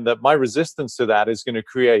 and that my resistance to that is going to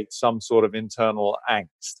create some sort of internal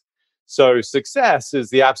angst. So success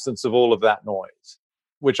is the absence of all of that noise,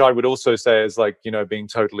 which I would also say is like, being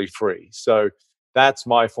totally free. So that's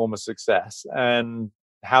my form of success. And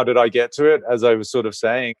how did I get to it? As I was sort of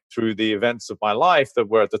saying, through the events of my life that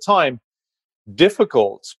were at the time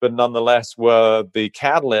difficult, but nonetheless were the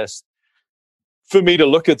catalyst for me to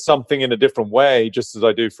look at something in a different way, just as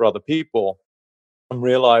I do for other people, and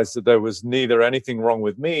realize that there was neither anything wrong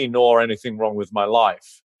with me nor anything wrong with my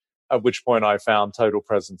life, at which point I found total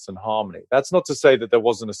presence and harmony. That's not to say that there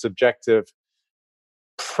wasn't a subjective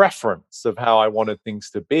preference of how I wanted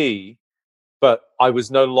things to be, but I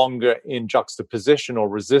was no longer in juxtaposition or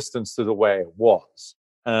resistance to the way it was.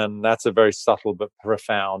 And that's a very subtle but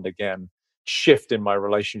profound, again, shift in my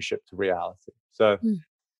relationship to reality. So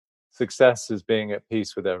success is being at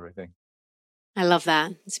peace with everything. I love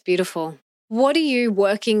that. It's beautiful. What are you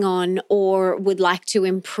working on or would like to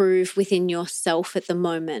improve within yourself at the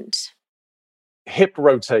moment? Hip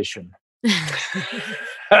rotation. It's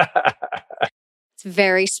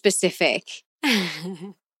very specific.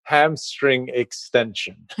 Hamstring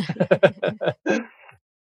extension.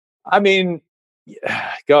 I mean,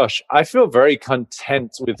 gosh, I feel very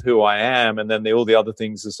content with who I am. And then all the other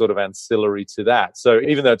things are sort of ancillary to that. So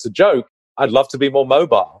even though it's a joke, I'd love to be more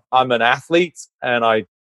mobile. I'm an athlete and I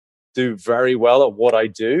do very well at what I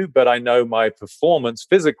do, but I know my performance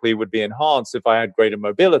physically would be enhanced if I had greater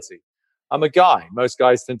mobility. I'm a guy. Most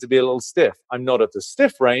guys tend to be a little stiff. I'm not at the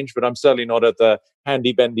stiff range, but I'm certainly not at the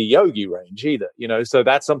handy bendy yogi range either. So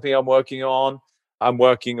that's something I'm working on. I'm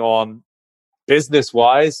working on business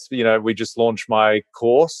wise. We just launched my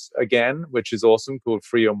course again, which is awesome, called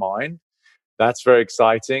Free Your Mind. That's very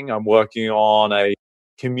exciting. I'm working on a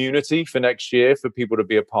community for next year for people to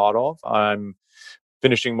be a part of. I'm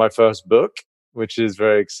finishing my first book, which is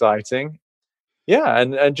very exciting. Yeah,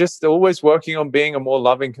 and just always working on being a more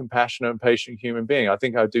loving, compassionate, and patient human being. I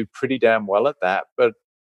think I do pretty damn well at that, but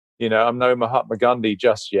I'm no Mahatma Gandhi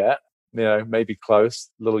just yet. Maybe close,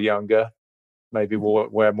 a little younger, maybe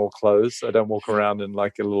wear more clothes. I don't walk around in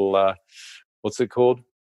like a little, what's it called?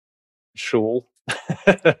 Shawl.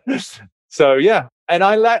 So yeah, and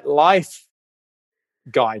I let life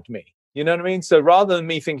guide me. You know what I mean? So rather than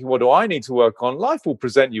me thinking, what do I need to work on? Life will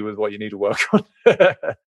present you with what you need to work on.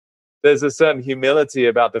 There's a certain humility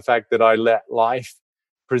about the fact that I let life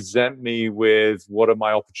present me with what are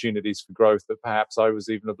my opportunities for growth that perhaps I was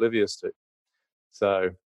even oblivious to. So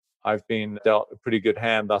I've been dealt a pretty good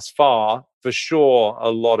hand thus far. For sure, a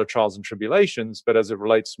lot of trials and tribulations, but as it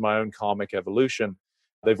relates to my own karmic evolution,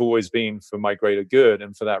 they've always been for my greater good.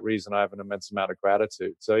 And for that reason, I have an immense amount of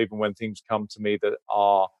gratitude. So even when things come to me that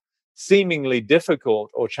are seemingly difficult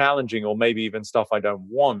or challenging, or maybe even stuff I don't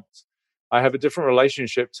want, I have a different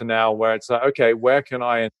relationship to now where it's like, okay, where can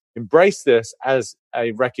I embrace this as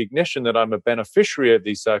a recognition that I'm a beneficiary of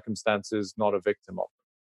these circumstances, not a victim of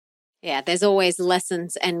them? Yeah, there's always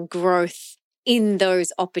lessons and growth in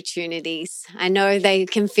those opportunities. I know they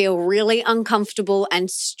can feel really uncomfortable and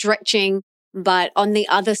stretching, but on the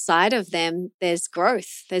other side of them, there's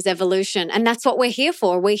growth, there's evolution. And that's what we're here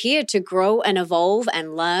for. We're here to grow and evolve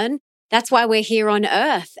and learn. That's why we're here on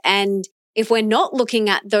earth. And if we're not looking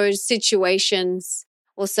at those situations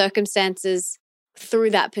or circumstances through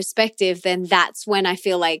that perspective, then that's when I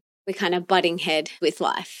feel like we're kind of butting head with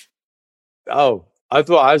life. Oh, I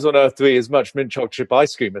thought I was on Earth to eat as much mint chocolate chip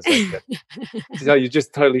ice cream as I could. You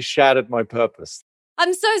just totally shattered my purpose.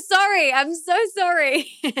 I'm so sorry. I'm so sorry.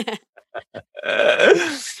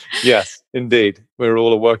 Yes, indeed. We're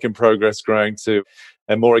all a work in progress, growing to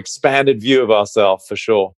a more expanded view of ourselves, for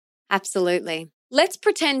sure. Absolutely. Let's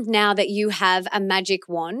pretend now that you have a magic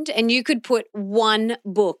wand and you could put one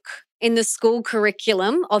book in the school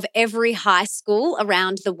curriculum of every high school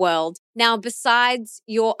around the world. Now, besides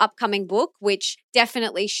your upcoming book, which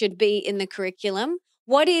definitely should be in the curriculum,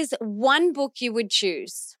 what is one book you would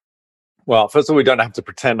choose? Well, first of all, we don't have to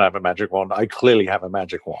pretend I have a magic wand. I clearly have a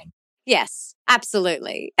magic wand. Yes,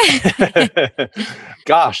 absolutely.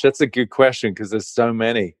 Gosh, that's a good question because there's so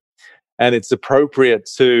many. And it's appropriate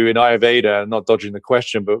to, in Ayurveda, not dodging the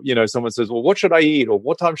question, but, someone says, well, what should I eat? Or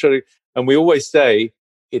what time should I? And we always say,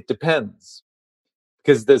 it depends,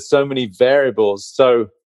 because there's so many variables. So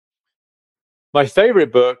my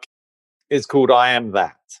favorite book is called I Am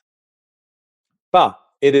That. But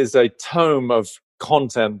it is a tome of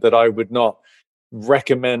content that I would not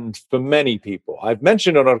recommend for many people. I've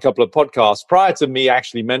mentioned it on a couple of podcasts prior to me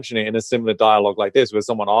actually mentioning it in a similar dialogue like this, where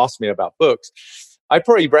someone asked me about books. I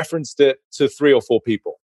probably referenced it to 3 or 4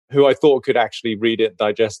 people who I thought could actually read it,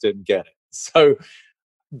 digest it, and get it. So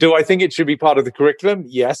do I think it should be part of the curriculum?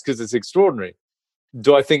 Yes, because it's extraordinary.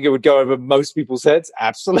 Do I think it would go over most people's heads?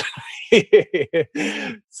 Absolutely.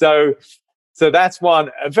 So that's one,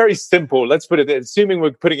 a very simple, let's put it there, assuming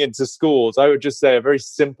we're putting it into schools, I would just say a very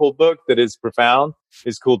simple book that is profound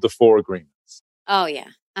is called The Four Agreements. Oh, yeah.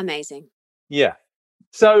 Amazing. Yeah.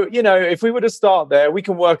 So, if we were to start there, we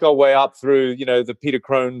can work our way up through, the Peter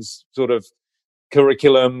Crone's sort of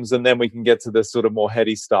curriculums, and then we can get to the sort of more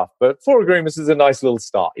heady stuff. But Four Agreements is a nice little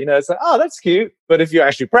start. It's like, oh, that's cute. But if you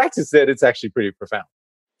actually practice it, it's actually pretty profound.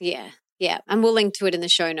 Yeah. Yeah. And we'll link to it in the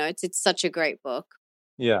show notes. It's such a great book.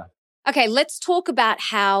 Yeah. Okay, let's talk about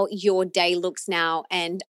how your day looks now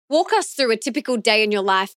and walk us through a typical day in your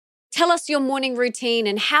life. Tell us your morning routine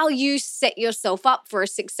and how you set yourself up for a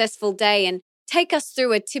successful day, and take us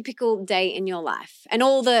through a typical day in your life and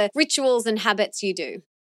all the rituals and habits you do.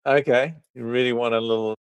 Okay. You really want a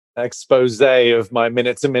little expose of my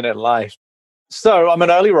minute-to-minute life. So I'm an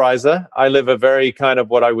early riser. I live a very kind of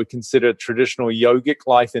what I would consider traditional yogic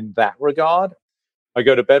life in that regard. I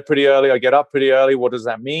go to bed pretty early. I get up pretty early. What does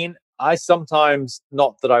that mean? I sometimes,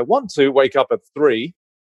 not that I want to, wake up at 3.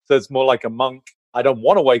 So it's more like a monk. I don't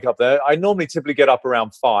want to wake up there. I normally typically get up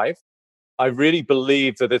around 5. I really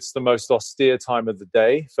believe that it's the most austere time of the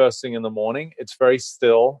day, first thing in the morning. It's very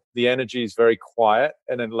still. The energy is very quiet,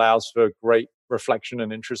 and it allows for great reflection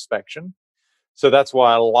and introspection. So that's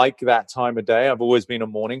why I like that time of day. I've always been a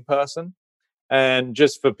morning person. And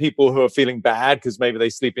just for people who are feeling bad because maybe they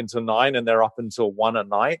sleep until 9 and they're up until 1 at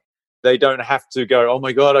night, they don't have to go, oh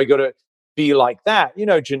my God, I got to be like that.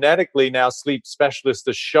 Genetically now sleep specialists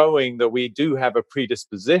are showing that we do have a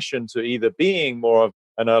predisposition to either being more of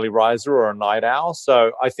an early riser or a night owl.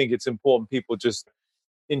 So I think it's important people just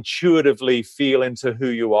intuitively feel into who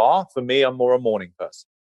you are. For me, I'm more a morning person.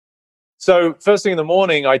 So first thing in the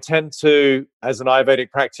morning, I tend to, as an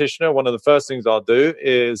Ayurvedic practitioner, one of the first things I'll do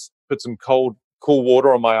is put some cool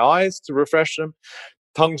water on my eyes to refresh them,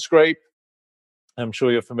 tongue scrape. I'm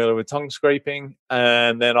sure you're familiar with tongue scraping.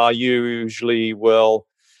 And then I usually will,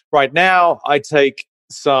 right now, I take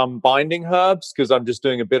some binding herbs because I'm just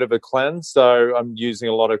doing a bit of a cleanse. So I'm using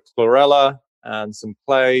a lot of chlorella and some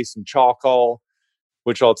clay, some charcoal,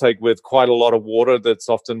 which I'll take with quite a lot of water that's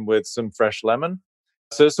often with some fresh lemon.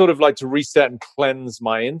 So it's sort of like to reset and cleanse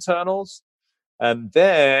my internals. And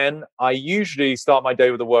then I usually start my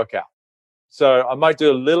day with a workout. So I might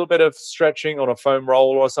do a little bit of stretching on a foam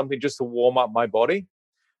roller or something just to warm up my body.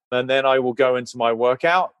 And then I will go into my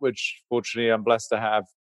workout, which fortunately I'm blessed to have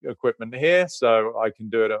equipment here, so I can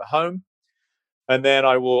do it at home. And then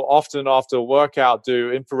I will often after a workout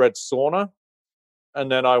do infrared sauna.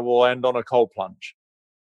 And then I will end on a cold plunge.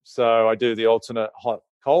 So I do the alternate hot,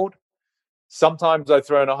 cold. Sometimes I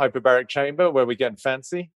throw in a hyperbaric chamber where we get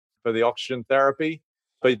fancy for the oxygen therapy.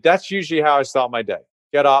 But that's usually how I start my day.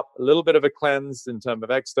 Get up, a little bit of a cleanse in terms of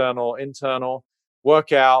external, internal,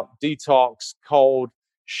 workout, detox, cold,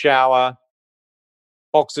 shower,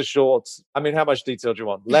 boxer shorts. I mean, how much detail do you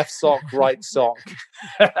want? Left sock, right sock.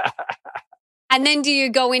 And then do you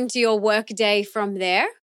go into your work day from there?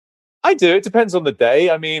 I do. It depends on the day.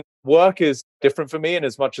 I mean, work is different for me in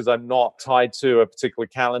as much as I'm not tied to a particular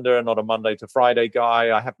calendar and not a Monday to Friday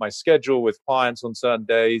guy. I have my schedule with clients on certain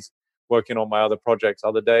days, working on my other projects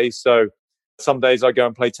other days. So some days I go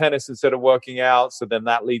and play tennis instead of working out. So then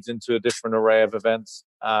that leads into a different array of events.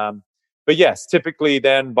 But yes, typically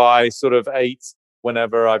then by sort of 8,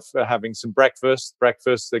 whenever I'm having some breakfast,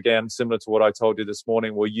 again, similar to what I told you this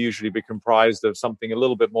morning, will usually be comprised of something a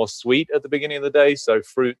little bit more sweet at the beginning of the day. So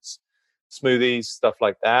fruits, smoothies, stuff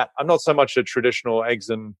like that. I'm not so much a traditional eggs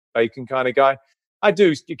and bacon kind of guy. I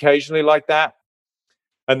do occasionally like that.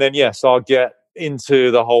 And then, yes, I'll get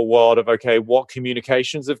into the whole world of, okay, what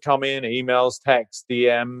communications have come in, emails, texts,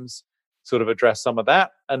 DMs, sort of address some of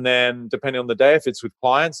that. And then depending on the day, if it's with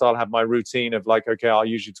clients, I'll have my routine of like, okay, I'll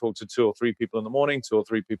usually talk to 2 or 3 people in the morning, 2 or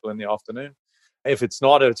 3 people in the afternoon. If it's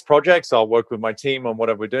not, it's projects, I'll work with my team on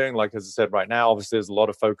whatever we're doing. Like, as I said, right now, obviously there's a lot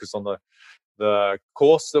of focus on the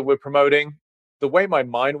course that we're promoting. the way my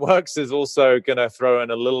mind works is also going to throw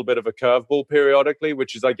in a little bit of a curveball periodically,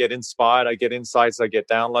 which is I get inspired, I get insights, I get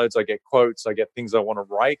downloads, I get quotes, I get things I want to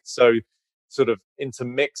write. So sort of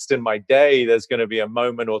intermixed in my day, there's going to be a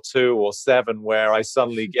moment or two or seven where I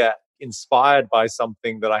suddenly get inspired by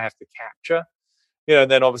something that I have to capture. And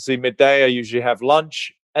then obviously midday, I usually have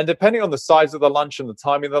lunch. And depending on the size of the lunch and the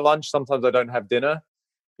timing of the lunch, sometimes I don't have dinner.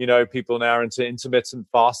 People now are into intermittent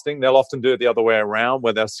fasting. They'll often do it the other way around,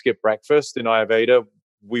 where they'll skip breakfast. In Ayurveda,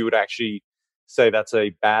 we would actually say that's a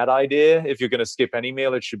bad idea. If you're going to skip any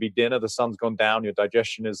meal, it should be dinner. The sun's gone down, your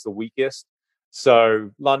digestion is the weakest. So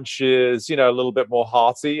lunch is, a little bit more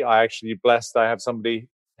hearty. I actually blessed. I have somebody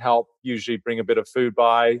help usually bring a bit of food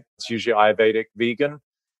by. It's usually Ayurvedic vegan.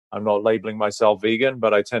 I'm not labeling myself vegan,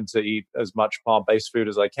 but I tend to eat as much plant-based food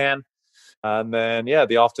as I can. And then,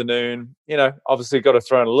 the afternoon, obviously got to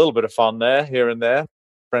throw in a little bit of fun there, here and there.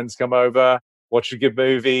 Friends come over, watch a good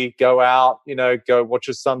movie, go out, go watch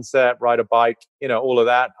a sunset, ride a bike, all of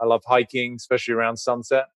that. I love hiking, especially around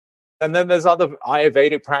sunset. And then there's other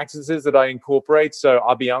Ayurvedic practices that I incorporate. So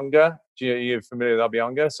Abhyanga, you're familiar with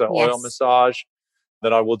Abhyanga? So Yes. oil massage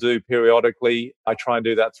that I will do periodically. I try and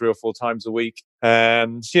do that 3 or 4 times a week.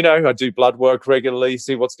 And, I do blood work regularly,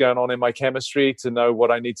 see what's going on in my chemistry to know what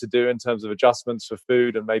I need to do in terms of adjustments for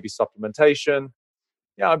food and maybe supplementation.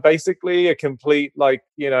 I'm basically a complete,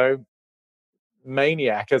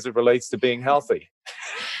 maniac as it relates to being healthy.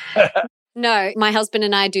 No, my husband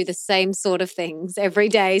and I do the same sort of things every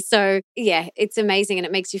day. So yeah, it's amazing and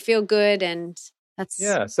it makes you feel good. And that's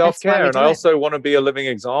self-care. And I also want to be a living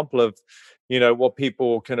example of, what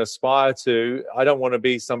people can aspire to. I don't want to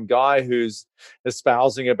be some guy who's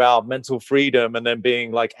espousing about mental freedom and then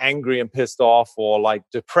being like angry and pissed off or like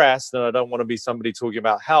depressed. And I don't want to be somebody talking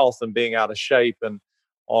about health and being out of shape and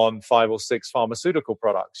on 5 or 6 pharmaceutical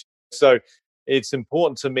products. So it's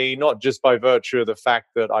important to me, not just by virtue of the fact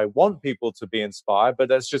that I want people to be inspired, but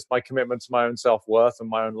that's just my commitment to my own self-worth and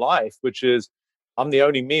my own life, which is I'm the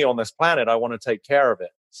only me on this planet. I want to take care of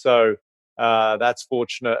it. So that's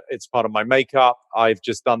fortunate. It's part of my makeup. I've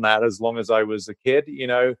just done that as long as I was a kid,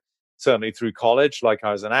 certainly through college, like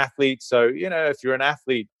I was an athlete. So, if you're an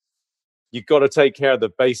athlete, you've got to take care of the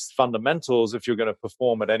base fundamentals if you're going to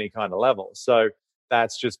perform at any kind of level. So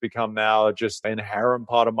that's just become now just an inherent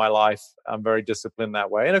part of my life. I'm very disciplined that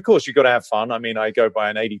way. And of course, you've got to have fun. I mean, I go by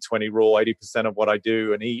an 80-20 rule. 80% of what I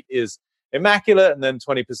do and eat is immaculate. And then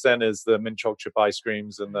 20% is the mint chocolate chip ice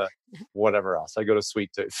creams and the whatever else. I got a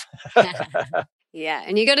sweet tooth. Yeah.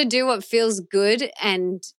 And you got to do what feels good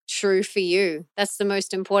and true for you. That's the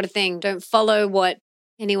most important thing. Don't follow what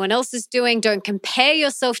anyone else is doing. Don't compare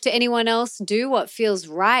yourself to anyone else. Do what feels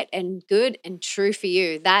right and good and true for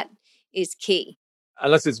you. That is key.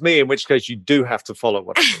 Unless it's me, in which case you do have to follow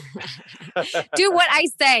what I do. Do what I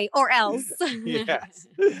say or else. Yes.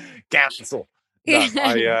 Cancel. No,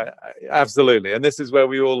 I absolutely. And this is where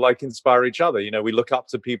we all inspire each other. We look up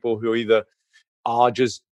to people who either are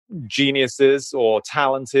just geniuses or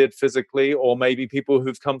talented physically, or maybe people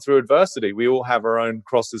who've come through adversity. We all have our own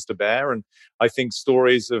crosses to bear. And I think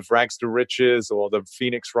stories of rags to riches or the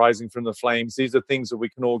phoenix rising from the flames, these are things that we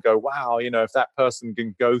can all go, wow, if that person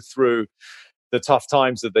can go through the tough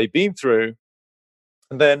times that they've been through,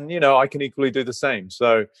 then, I can equally do the same.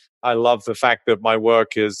 So I love the fact that my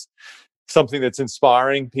work is something that's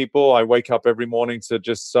inspiring people. I wake up every morning to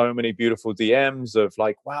just so many beautiful DMs of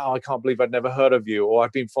wow, I can't believe I'd never heard of you, or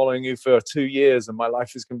I've been following you for 2 years and my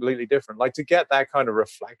life is completely different. To get that kind of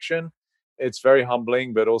reflection, it's very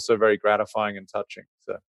humbling, but also very gratifying and touching.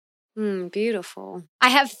 So beautiful. I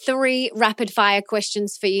have 3 rapid fire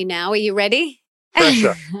questions for you now. Are you ready?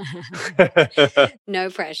 Pressure. No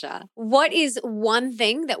pressure. What is one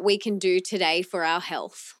thing that we can do today for our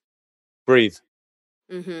health? Breathe.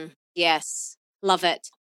 Yes. Love it.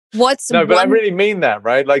 But I really mean that,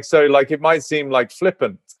 right? It might seem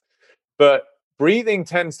flippant, but breathing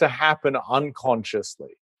tends to happen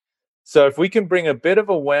unconsciously. So if we can bring a bit of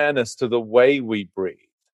awareness to the way we breathe,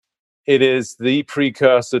 it is the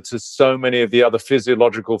precursor to so many of the other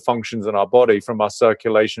physiological functions in our body, from our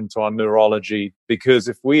circulation to our neurology. Because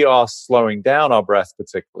if we are slowing down our breath,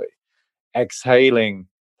 particularly exhaling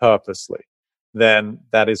purposely, then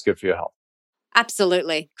that is good for your health.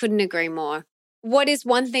 Absolutely. Couldn't agree more. What is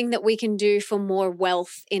one thing that we can do for more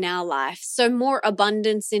wealth in our life? So more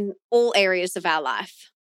abundance in all areas of our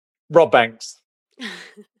life. Rob banks.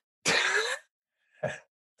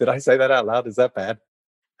 Did I say that out loud? Is that bad?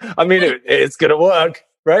 I mean, it's going to work,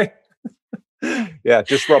 right? Yeah,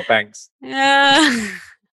 just rob banks.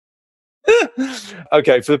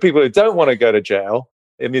 Okay, for the people who don't want to go to jail,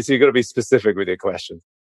 it means you've got to be specific with your questions.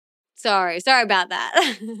 Sorry about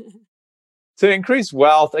that. To increase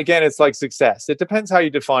wealth, again, it's like success. It depends how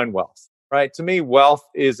you define wealth, right? To me, wealth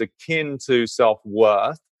is akin to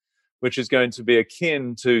self-worth, which is going to be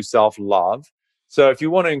akin to self-love. So if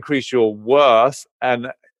you want to increase your worth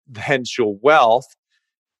and hence your wealth,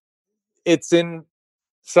 it's in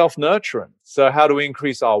self-nurturing. So how do we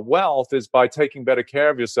increase our wealth is by taking better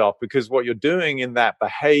care of yourself, because what you're doing in that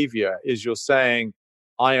behavior is you're saying,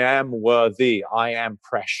 I am worthy, I am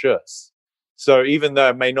precious. So even though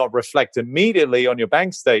it may not reflect immediately on your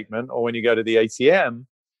bank statement or when you go to the ATM,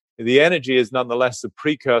 the energy is nonetheless a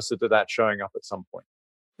precursor to that showing up at some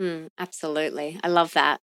point. Absolutely. I love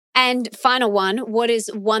that. And final one, what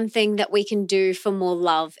is one thing that we can do for more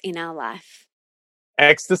love in our life?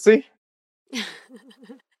 Ecstasy.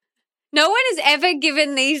 No one has ever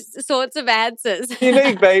given these sorts of answers.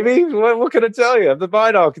 Unique, baby. What can I tell you? I'm the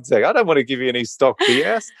mind architect. I don't want to give you any stock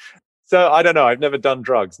BS. So I don't know. I've never done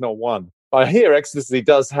drugs, not one. I hear ecstasy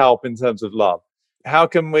does help in terms of love. How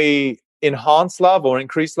can we enhance love or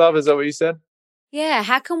increase love? Is that what you said? Yeah.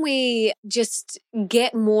 How can we just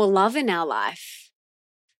get more love in our life?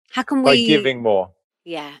 How can By we? giving more.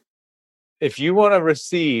 Yeah. If you want to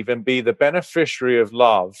receive and be the beneficiary of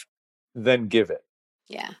love, then give it.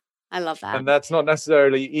 Yeah. I love that. And that's not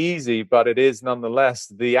necessarily easy, but it is nonetheless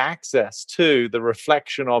the access to the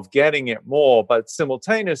reflection of getting it more. But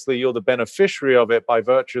simultaneously, you're the beneficiary of it by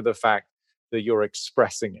virtue of the fact that you're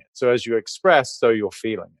expressing it. So as you express, so you're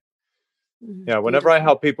feeling it. Yeah. Whenever I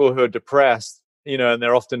help people who are depressed, and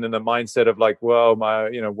they're often in the mindset of like, well,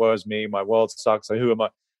 woe's me, my world sucks. So who am I?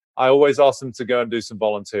 I always ask them to go and do some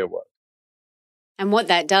volunteer work. And what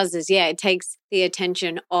that does is, it takes the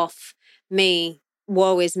attention off me,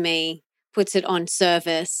 woe is me, puts it on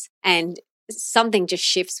service, and something just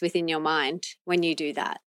shifts within your mind when you do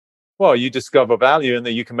that. Well, you discover value and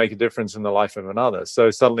that you can make a difference in the life of another. So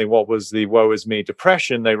suddenly what was the woe is me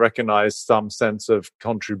depression, they recognize some sense of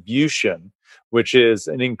contribution, which is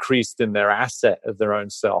an increase in their asset of their own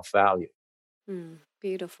self-value.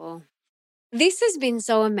 Beautiful. This has been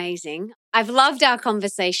so amazing. I've loved our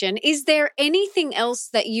conversation. Is there anything else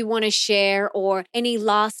that you want to share, or any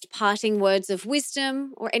last parting words of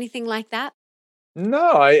wisdom or anything like that?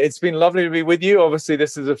 No, it's been lovely to be with you. Obviously,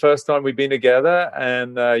 this is the first time we've been together,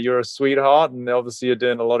 and you're a sweetheart, and obviously you're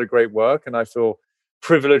doing a lot of great work, and I feel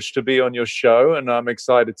privileged to be on your show, and I'm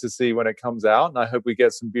excited to see when it comes out, and I hope we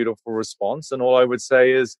get some beautiful response. And all I would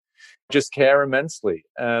say is just care immensely,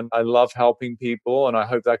 and I love helping people, and I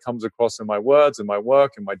hope that comes across in my words, in my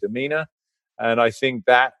work, in my demeanor. And I think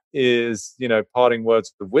that is, parting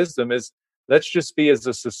words of wisdom is, let's just be as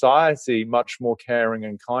a society much more caring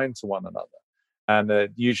and kind to one another. And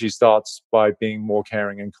it usually starts by being more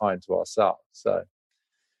caring and kind to ourselves. So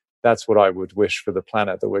that's what I would wish for the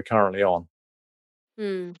planet that we're currently on.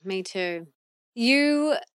 Me too.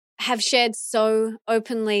 You have shared so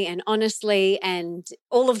openly and honestly, and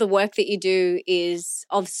all of the work that you do is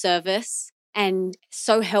of service and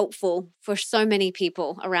so helpful for so many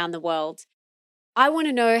people around the world. I want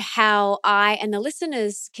to know how I and the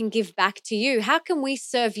listeners can give back to you. How can we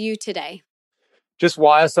serve you today? Just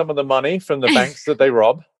wire some of the money from the banks that they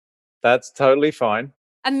rob. That's totally fine.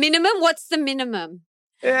 A minimum? What's the minimum?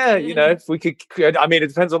 Yeah, if we could, it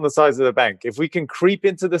depends on the size of the bank. If we can creep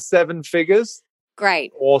into the 7 figures,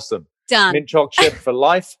 great. Awesome. Done. Mint choc chip for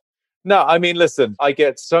life. No, listen, I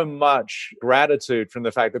get so much gratitude from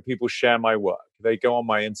the fact that people share my work. They go on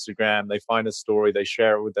my Instagram, they find a story, they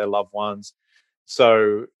share it with their loved ones.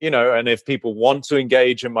 So, and if people want to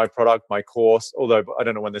engage in my product, my course, although I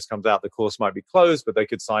don't know when this comes out, the course might be closed, but they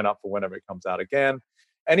could sign up for whenever it comes out again.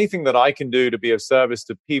 Anything that I can do to be of service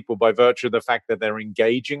to people by virtue of the fact that they're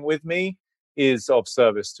engaging with me is of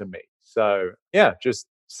service to me. So, just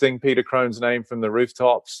sing Peter Crone's name from the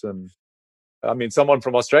rooftops. And someone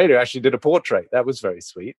from Australia actually did a portrait. That was very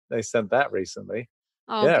sweet. They sent that recently.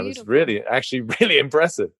 Oh, yeah, beautiful. It was really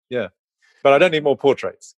impressive. Yeah. But I don't need more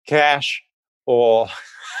portraits. Cash or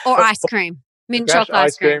ice cream. Mint cash, chocolate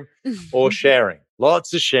ice cream. or sharing.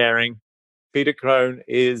 Lots of sharing. Peter Crone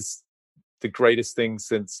is the greatest thing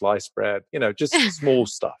since sliced bread. Just small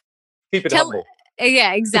stuff. Keep it humble.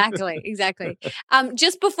 Yeah, exactly. Exactly.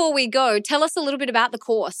 Just before we go, tell us a little bit about the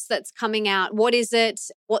course that's coming out. What is it?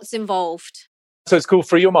 What's involved? So it's called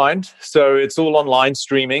Free Your Mind. So it's all online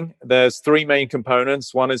streaming. There's 3 main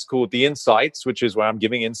components. One is called The Insights, which is where I'm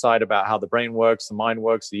giving insight about how the brain works, the mind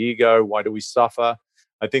works, the ego, why do we suffer.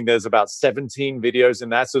 I think there's about 17 videos in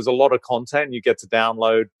that. So there's a lot of content. You get to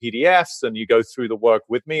download PDFs and you go through the work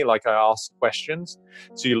with me, like I ask questions.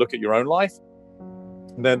 So you look at your own life.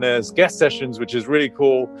 And then there's guest sessions, which is really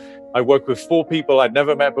cool. I work with 4 people I'd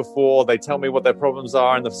never met before. They tell me what their problems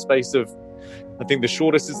are in the space of I think the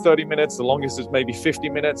shortest is 30 minutes, the longest is maybe 50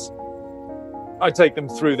 minutes. I take them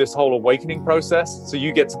through this whole awakening process. So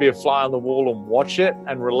you get to be a fly on the wall and watch it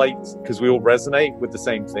and relate, because we all resonate with the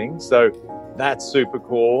same thing. So that's super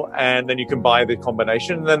cool. And then you can buy the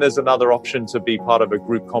combination. And then there's another option to be part of a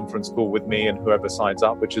group conference call with me and whoever signs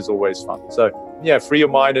up, which is always fun. So yeah, Free Your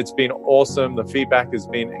Mind, it's been awesome. The feedback has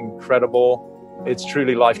been incredible. It's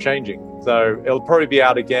truly life-changing. So it'll probably be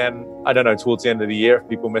out again, I don't know, towards the end of the year if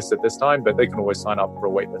people missed it this time, but they can always sign up for a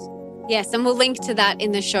waitlist. Yes, and we'll link to that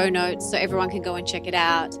in the show notes so everyone can go and check it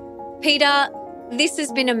out. Peter, this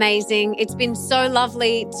has been amazing. It's been so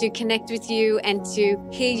lovely to connect with you and to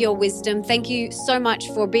hear your wisdom. Thank you so much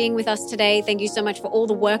for being with us today. Thank you so much for all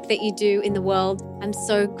the work that you do in the world. I'm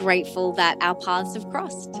so grateful that our paths have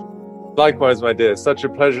crossed. Likewise, my dear. Such a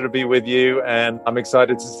pleasure to be with you. And I'm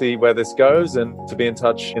excited to see where this goes and to be in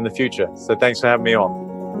touch in the future. So thanks for having me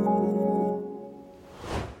on.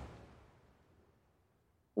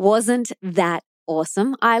 Wasn't that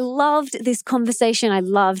awesome? I loved this conversation. I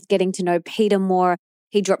loved getting to know Peter more.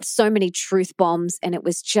 He dropped so many truth bombs and it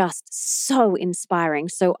was just so inspiring.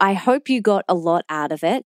 So I hope you got a lot out of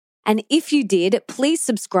it. And if you did, please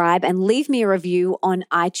subscribe and leave me a review on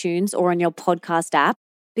iTunes or on your podcast app,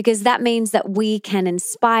 because that means that we can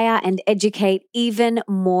inspire and educate even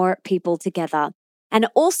more people together. And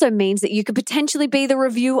it also means that you could potentially be the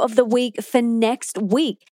review of the week for next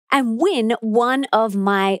week and win one of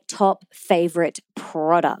my top favorite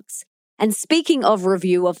products. And speaking of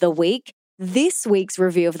review of the week, this week's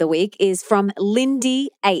review of the week is from Lindy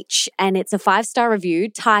H, and it's a 5-star review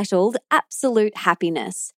titled Absolute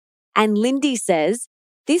Happiness. And Lindy says,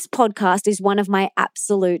 this podcast is one of my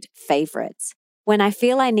absolute favorites. When I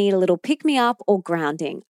feel I need a little pick-me-up or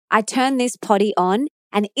grounding, I turn this potty on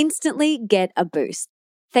and instantly get a boost.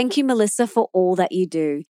 Thank you, Melissa, for all that you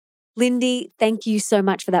do. Lindy, thank you so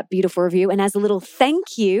much for that beautiful review. And as a little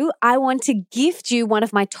thank you, I want to gift you one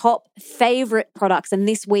of my top favorite products. And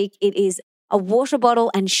this week it is a water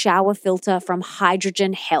bottle and shower filter from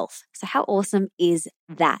Hydrogen Health. So how awesome is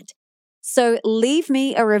that? So leave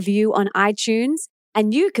me a review on iTunes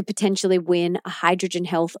and you could potentially win a Hydrogen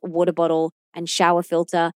Health water bottle and shower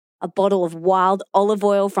filter, a bottle of wild olive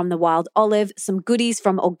oil from the Wild Olive, some goodies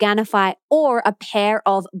from Organifi, or a pair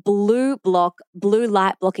of blue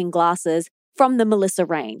light blocking glasses from the Melissa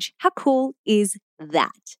range. How cool is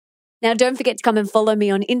that? Now, don't forget to come and follow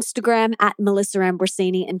me on Instagram at Melissa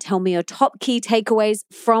Ambrosini and tell me your top key takeaways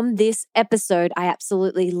from this episode. I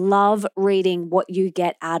absolutely love reading what you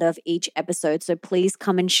get out of each episode, so please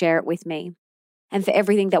come and share it with me. And for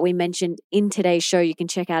everything that we mentioned in today's show, you can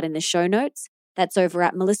check out in the show notes. That's over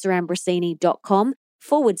at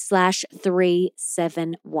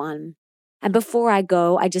melissaambrosini.com/371. And before I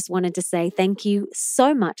go, I just wanted to say thank you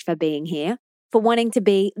so much for being here, for wanting to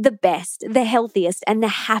be the best, the healthiest, and the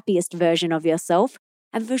happiest version of yourself,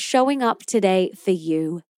 and for showing up today for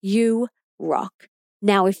you. You rock.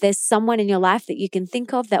 Now, if there's someone in your life that you can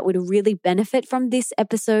think of that would really benefit from this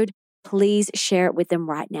episode, please share it with them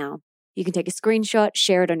right now. You can take a screenshot,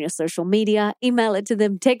 share it on your social media, email it to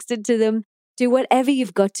them, text it to them. Do whatever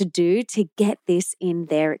you've got to do to get this in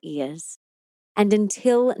their ears. And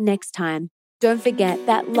until next time, don't forget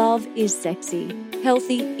that love is sexy,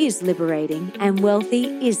 healthy is liberating, and wealthy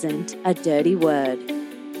isn't a dirty word.